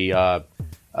by a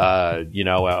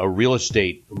real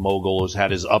estate mogul who's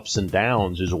had his ups and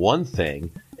downs is one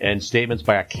thing, and statements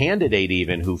by a candidate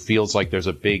even who feels like there's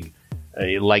a big,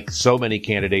 like so many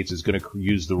candidates, is going to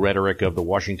use the rhetoric of the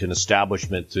Washington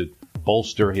establishment to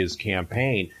bolster his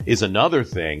campaign is another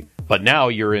thing. But now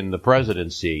you're in the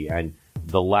presidency, and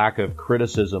the lack of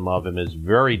criticism of him is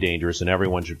very dangerous, and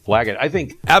everyone should flag it. I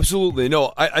think absolutely.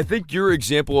 No, I think your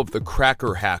example of the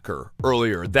cracker hacker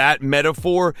earlier, that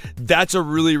metaphor, that's a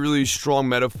really, really strong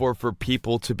metaphor for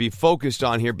people to be focused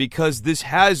on here, because this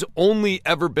has only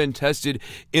ever been tested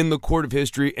in the court of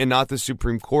history and not the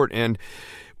Supreme Court. And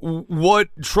what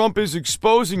Trump is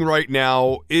exposing right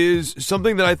now is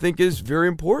something that I think is very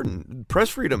important, press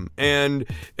freedom. And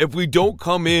if we don't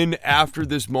come in after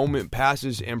this moment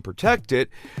passes and protect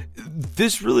it,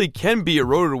 this really can be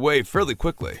eroded away fairly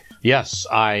quickly. Yes,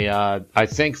 I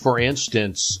think, for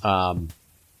instance,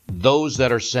 those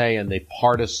that are saying the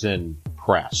partisan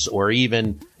press, or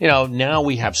even, now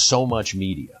we have so much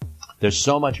media. There's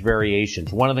so much variation.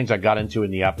 One of the things I got into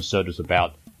in the episode was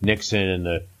about Nixon and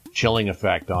the chilling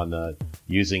effect on the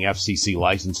using FCC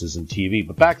licenses in TV.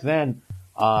 But back then,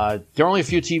 there were only a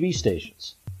few TV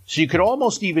stations. So you could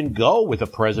almost even go with the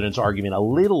president's argument a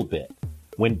little bit.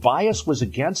 When bias was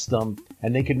against them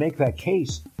and they could make that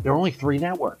case, there were only 3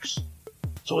 networks.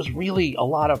 So it was really a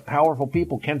lot of powerful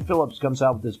people. Ken Phillips comes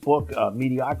out with this book,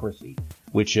 Mediocrity,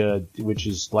 which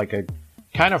is like a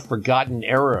kind of forgotten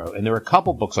era. And there are a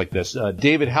couple books like this.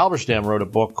 David Halberstam wrote a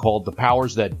book called The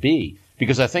Powers That Be,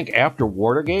 because I think after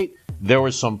Watergate, there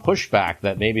was some pushback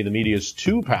that maybe the media is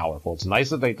too powerful. It's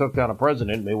nice that they took down a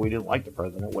president. Maybe we didn't like the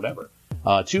president, whatever.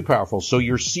 Too powerful. So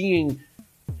you're seeing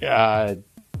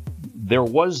there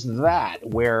was that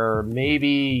where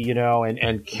maybe,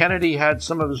 and Kennedy had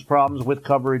some of his problems with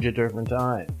coverage at different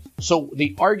times. So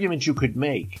the argument you could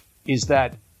make is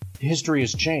that history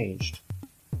has changed.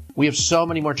 We have so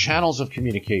many more channels of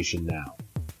communication now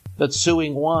that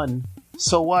suing one.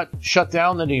 So what? Shut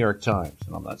down the New York Times.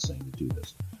 And I'm not saying to do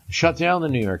this. Shut down the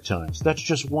New York Times. That's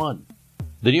just one.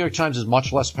 The New York Times is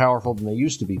much less powerful than they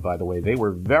used to be, by the way. They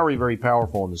were very, very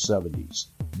powerful in the 70s.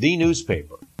 The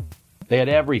newspaper. They had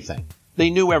everything. They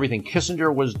knew everything.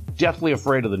 Kissinger was deathly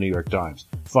afraid of the New York Times,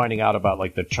 finding out about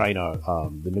like the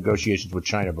negotiations with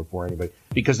China before anybody,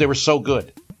 because they were so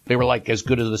good. They were like as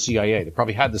good as the CIA. They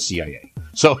probably had the CIA.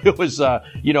 So it was,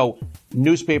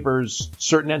 newspapers,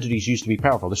 certain entities used to be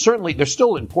powerful. They're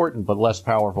still important, but less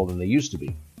powerful than they used to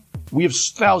be. We have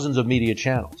thousands of media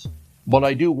channels. But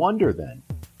I do wonder then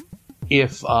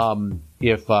if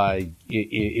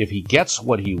he gets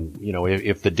what he,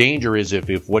 if the danger is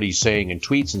if what he's saying in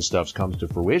tweets and stuff comes to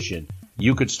fruition,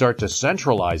 you could start to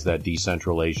centralize that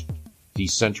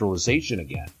decentralization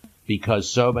again, because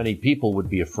so many people would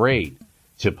be afraid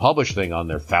to publish things on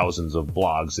their thousands of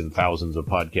blogs and thousands of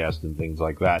podcasts and things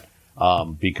like that,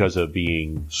 because of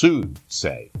being sued,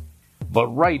 say.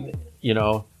 But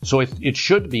so it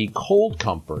should be cold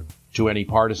comfort to any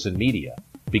partisan media,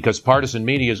 because partisan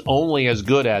media is only as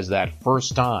good as that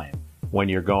first time when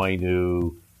you're going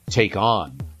to take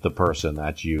on the person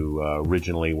that you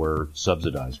originally were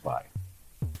subsidized by.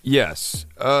 Yes.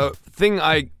 Thing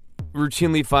I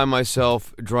routinely find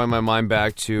myself drawing my mind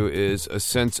back to is a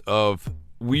sense of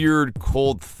weird,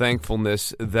 cold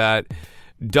thankfulness that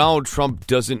Donald Trump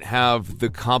doesn't have the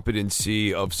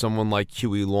competency of someone like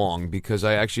Huey Long, because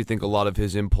I actually think a lot of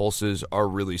his impulses are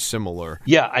really similar.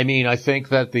 Yeah, I mean, I think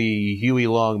that the Huey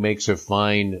Long makes a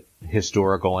fine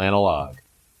historical analog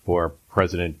for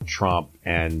President Trump,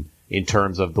 and in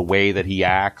terms of the way that he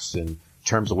acts, and in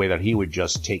terms of the way that he would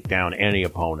just take down any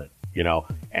opponent.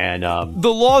 And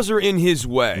the laws are in his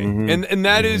way, and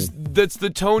that is that's the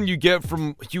tone you get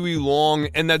from Huey Long,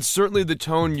 and that's certainly the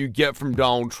tone you get from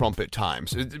Donald Trump at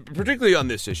times, particularly on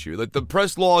this issue. Like, the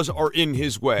press laws are in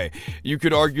his way. You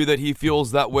could argue that he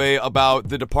feels that way about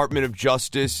the Department of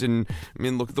Justice, and, I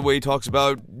mean, look at the way he talks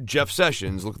about Jeff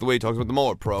Sessions. Look at the way he talks about the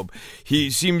Mueller probe. He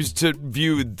seems to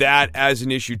view that as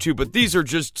an issue, too. But these are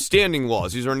just standing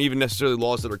laws. These aren't even necessarily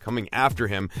laws that are coming after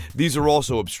him. These are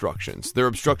also obstructions. They're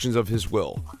obstructions of his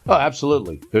will. Oh,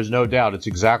 absolutely. There's no doubt. It's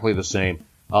exactly the same.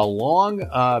 Long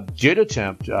didn't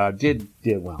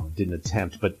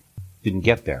attempt, but didn't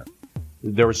get there.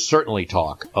 There was certainly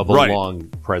talk of a Long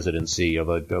presidency, of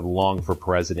a Long for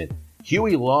president.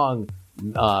 Huey Long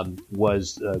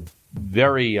was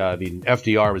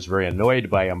FDR was very annoyed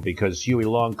by him because Huey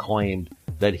Long claimed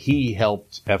that he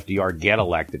helped FDR get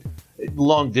elected.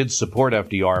 Long did support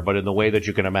FDR, but in the way that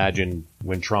you can imagine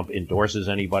when Trump endorses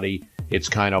anybody, it's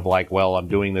kind of like, well, I'm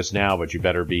doing this now, but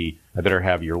I better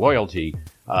have your loyalty.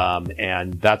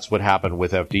 And that's what happened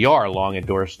with FDR. Long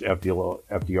endorsed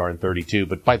FDR in 32,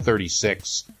 but by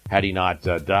 36, had he not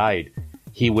died,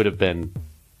 he would have been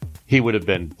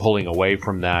pulling away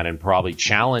from that and probably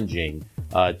challenging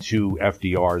to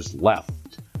FDR's left.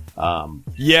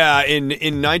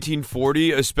 In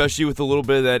 1940, especially with a little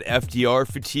bit of that FDR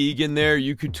fatigue in there,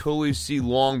 you could totally see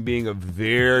Long being a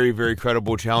very, very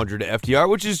credible challenger to FDR,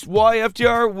 which is why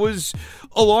FDR was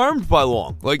alarmed by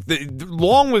Long. Like,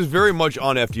 Long was very much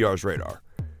on FDR's radar.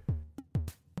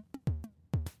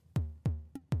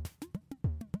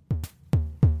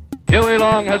 Huey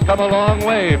Long has come a long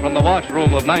way from the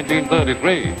washroom of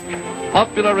 1933.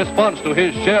 Popular response to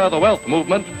his share the wealth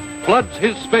movement floods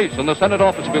his space in the Senate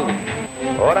office building.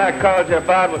 What I called you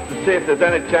about was to see if there's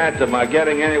any chance of my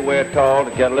getting anywhere at all to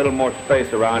get a little more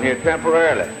space around here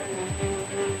temporarily.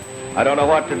 I don't know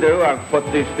what to do. I can put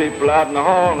these people out in the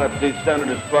hall and let these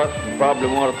senators fuss and probably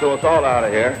want to throw us all out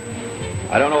of here.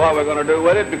 I don't know what we're going to do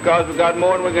with it because we've got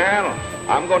more than we can handle.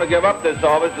 I'm going to give up this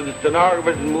office to the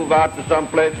stenographers and move out to some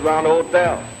place around the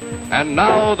hotel. And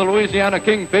now the Louisiana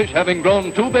Kingfish, having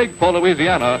grown too big for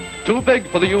Louisiana, too big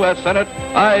for the U.S. Senate,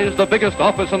 eyes the biggest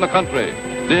office in the country,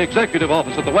 the executive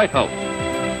office at the White House.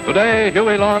 Today,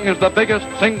 Huey Long is the biggest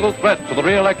single threat to the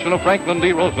re-election of Franklin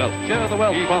D. Roosevelt. Share the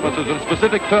wealth promises in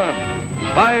specific terms.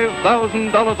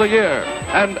 $5,000 a year,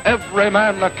 and every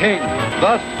man a king.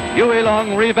 Thus, Huey Long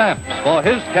revamps for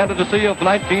his candidacy of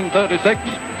 1936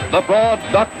 the broad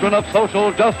doctrine of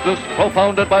social justice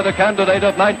propounded by the candidate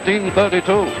of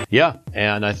 1932. Yeah,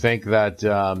 and I think that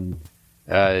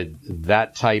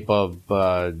that type of,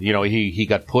 he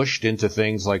got pushed into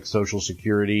things like Social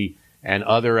Security and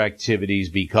other activities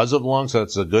because of Long, so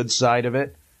that's the good side of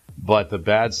it. But the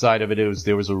bad side of it is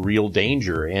there was a real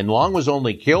danger. And Long was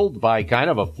only killed by kind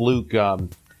of a fluke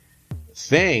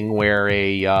thing where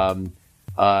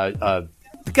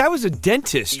the guy was a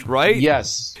dentist, right?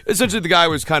 Yes. Essentially, the guy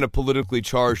was kind of politically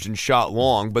charged and shot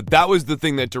Long, but that was the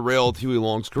thing that derailed Huey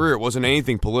Long's career. It wasn't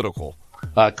anything political.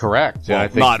 Correct. Well, I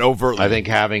think, not overtly. I think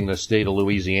having the state of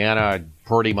Louisiana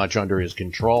pretty much under his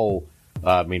control,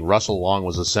 Russell Long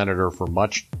was a senator for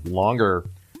much longer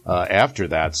after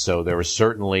that, so there was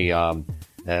certainly you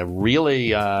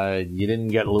didn't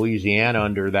get Louisiana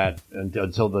under that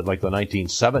until the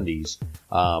 1970s.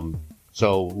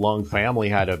 So Long family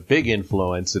had a big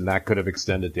influence, and that could have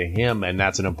extended to him, and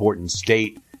that's an important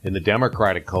state in the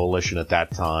Democratic coalition at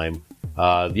that time.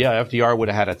 FDR would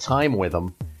have had a time with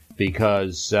him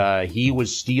because he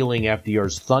was stealing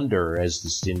FDR's thunder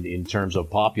in terms of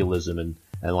populism and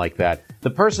like that. The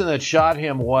person that shot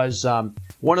him was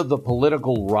one of the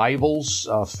political rivals,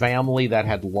 a family that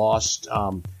had lost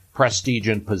prestige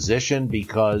and position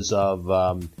because of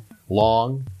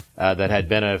Long. That had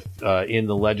been in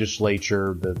the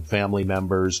legislature, the family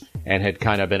members, and had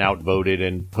kind of been outvoted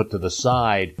and put to the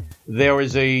side. There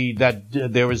was a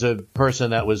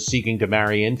person that was seeking to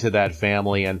marry into that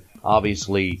family, and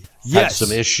obviously had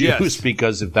some issues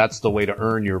because if that's the way to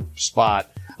earn your spot.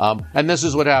 And this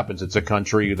is what happens. It's a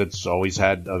country that's always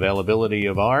had availability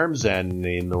of arms, and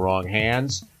in the wrong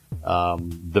hands,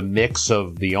 the mix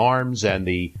of the arms and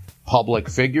the public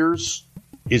figures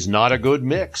is not a good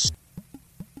mix.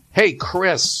 Hey,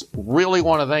 Chris, really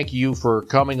want to thank you for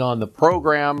coming on the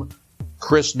program.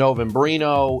 Chris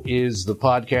Novembrino is the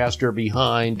podcaster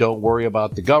behind Don't Worry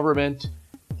About the Government,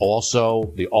 also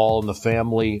the All in the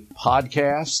Family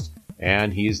podcast,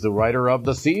 and he's the writer of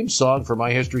the theme song for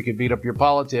My History Can Beat Up Your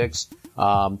Politics.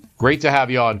 Great to have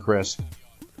you on, Chris.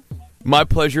 My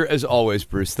pleasure, as always,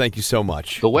 Bruce. Thank you so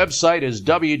much. The website is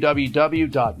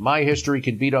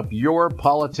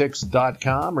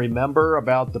www.myhistorycanbeatupyourpolitics.com. Remember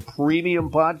about the premium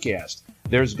podcast.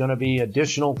 there's going to be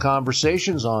additional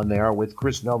conversations on there with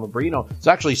Chris Novabrino. There's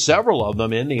actually several of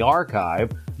them in the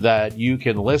archive that you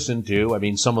can listen to. I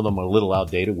mean, some of them are a little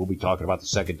outdated. We'll be talking about the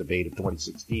second debate of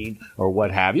 2016 or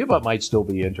what have you, but might still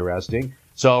be interesting.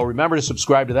 So remember to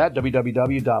subscribe to that,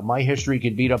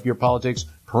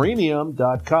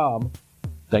 www.myhistorycanbeatupyourpoliticspremium.com.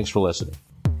 Thanks for listening.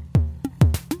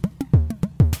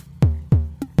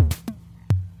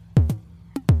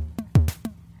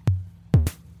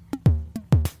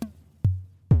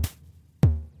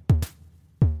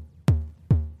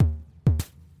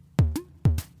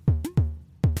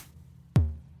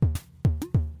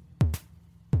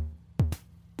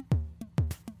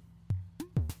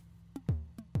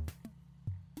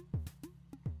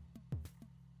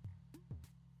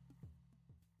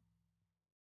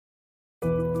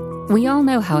 We all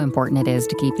know how important it is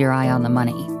to keep your eye on the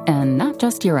money, and not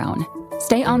just your own.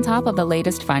 Stay on top of the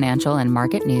latest financial and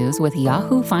market news with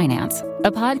Yahoo Finance,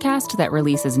 a podcast that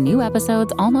releases new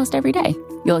episodes almost every day.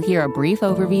 You'll hear a brief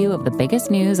overview of the biggest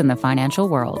news in the financial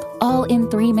world, all in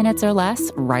 3 minutes or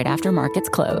less, right after markets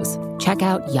close. Check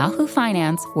out Yahoo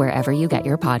Finance wherever you get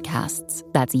your podcasts.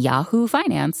 That's Yahoo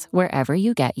Finance wherever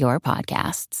you get your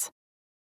podcasts.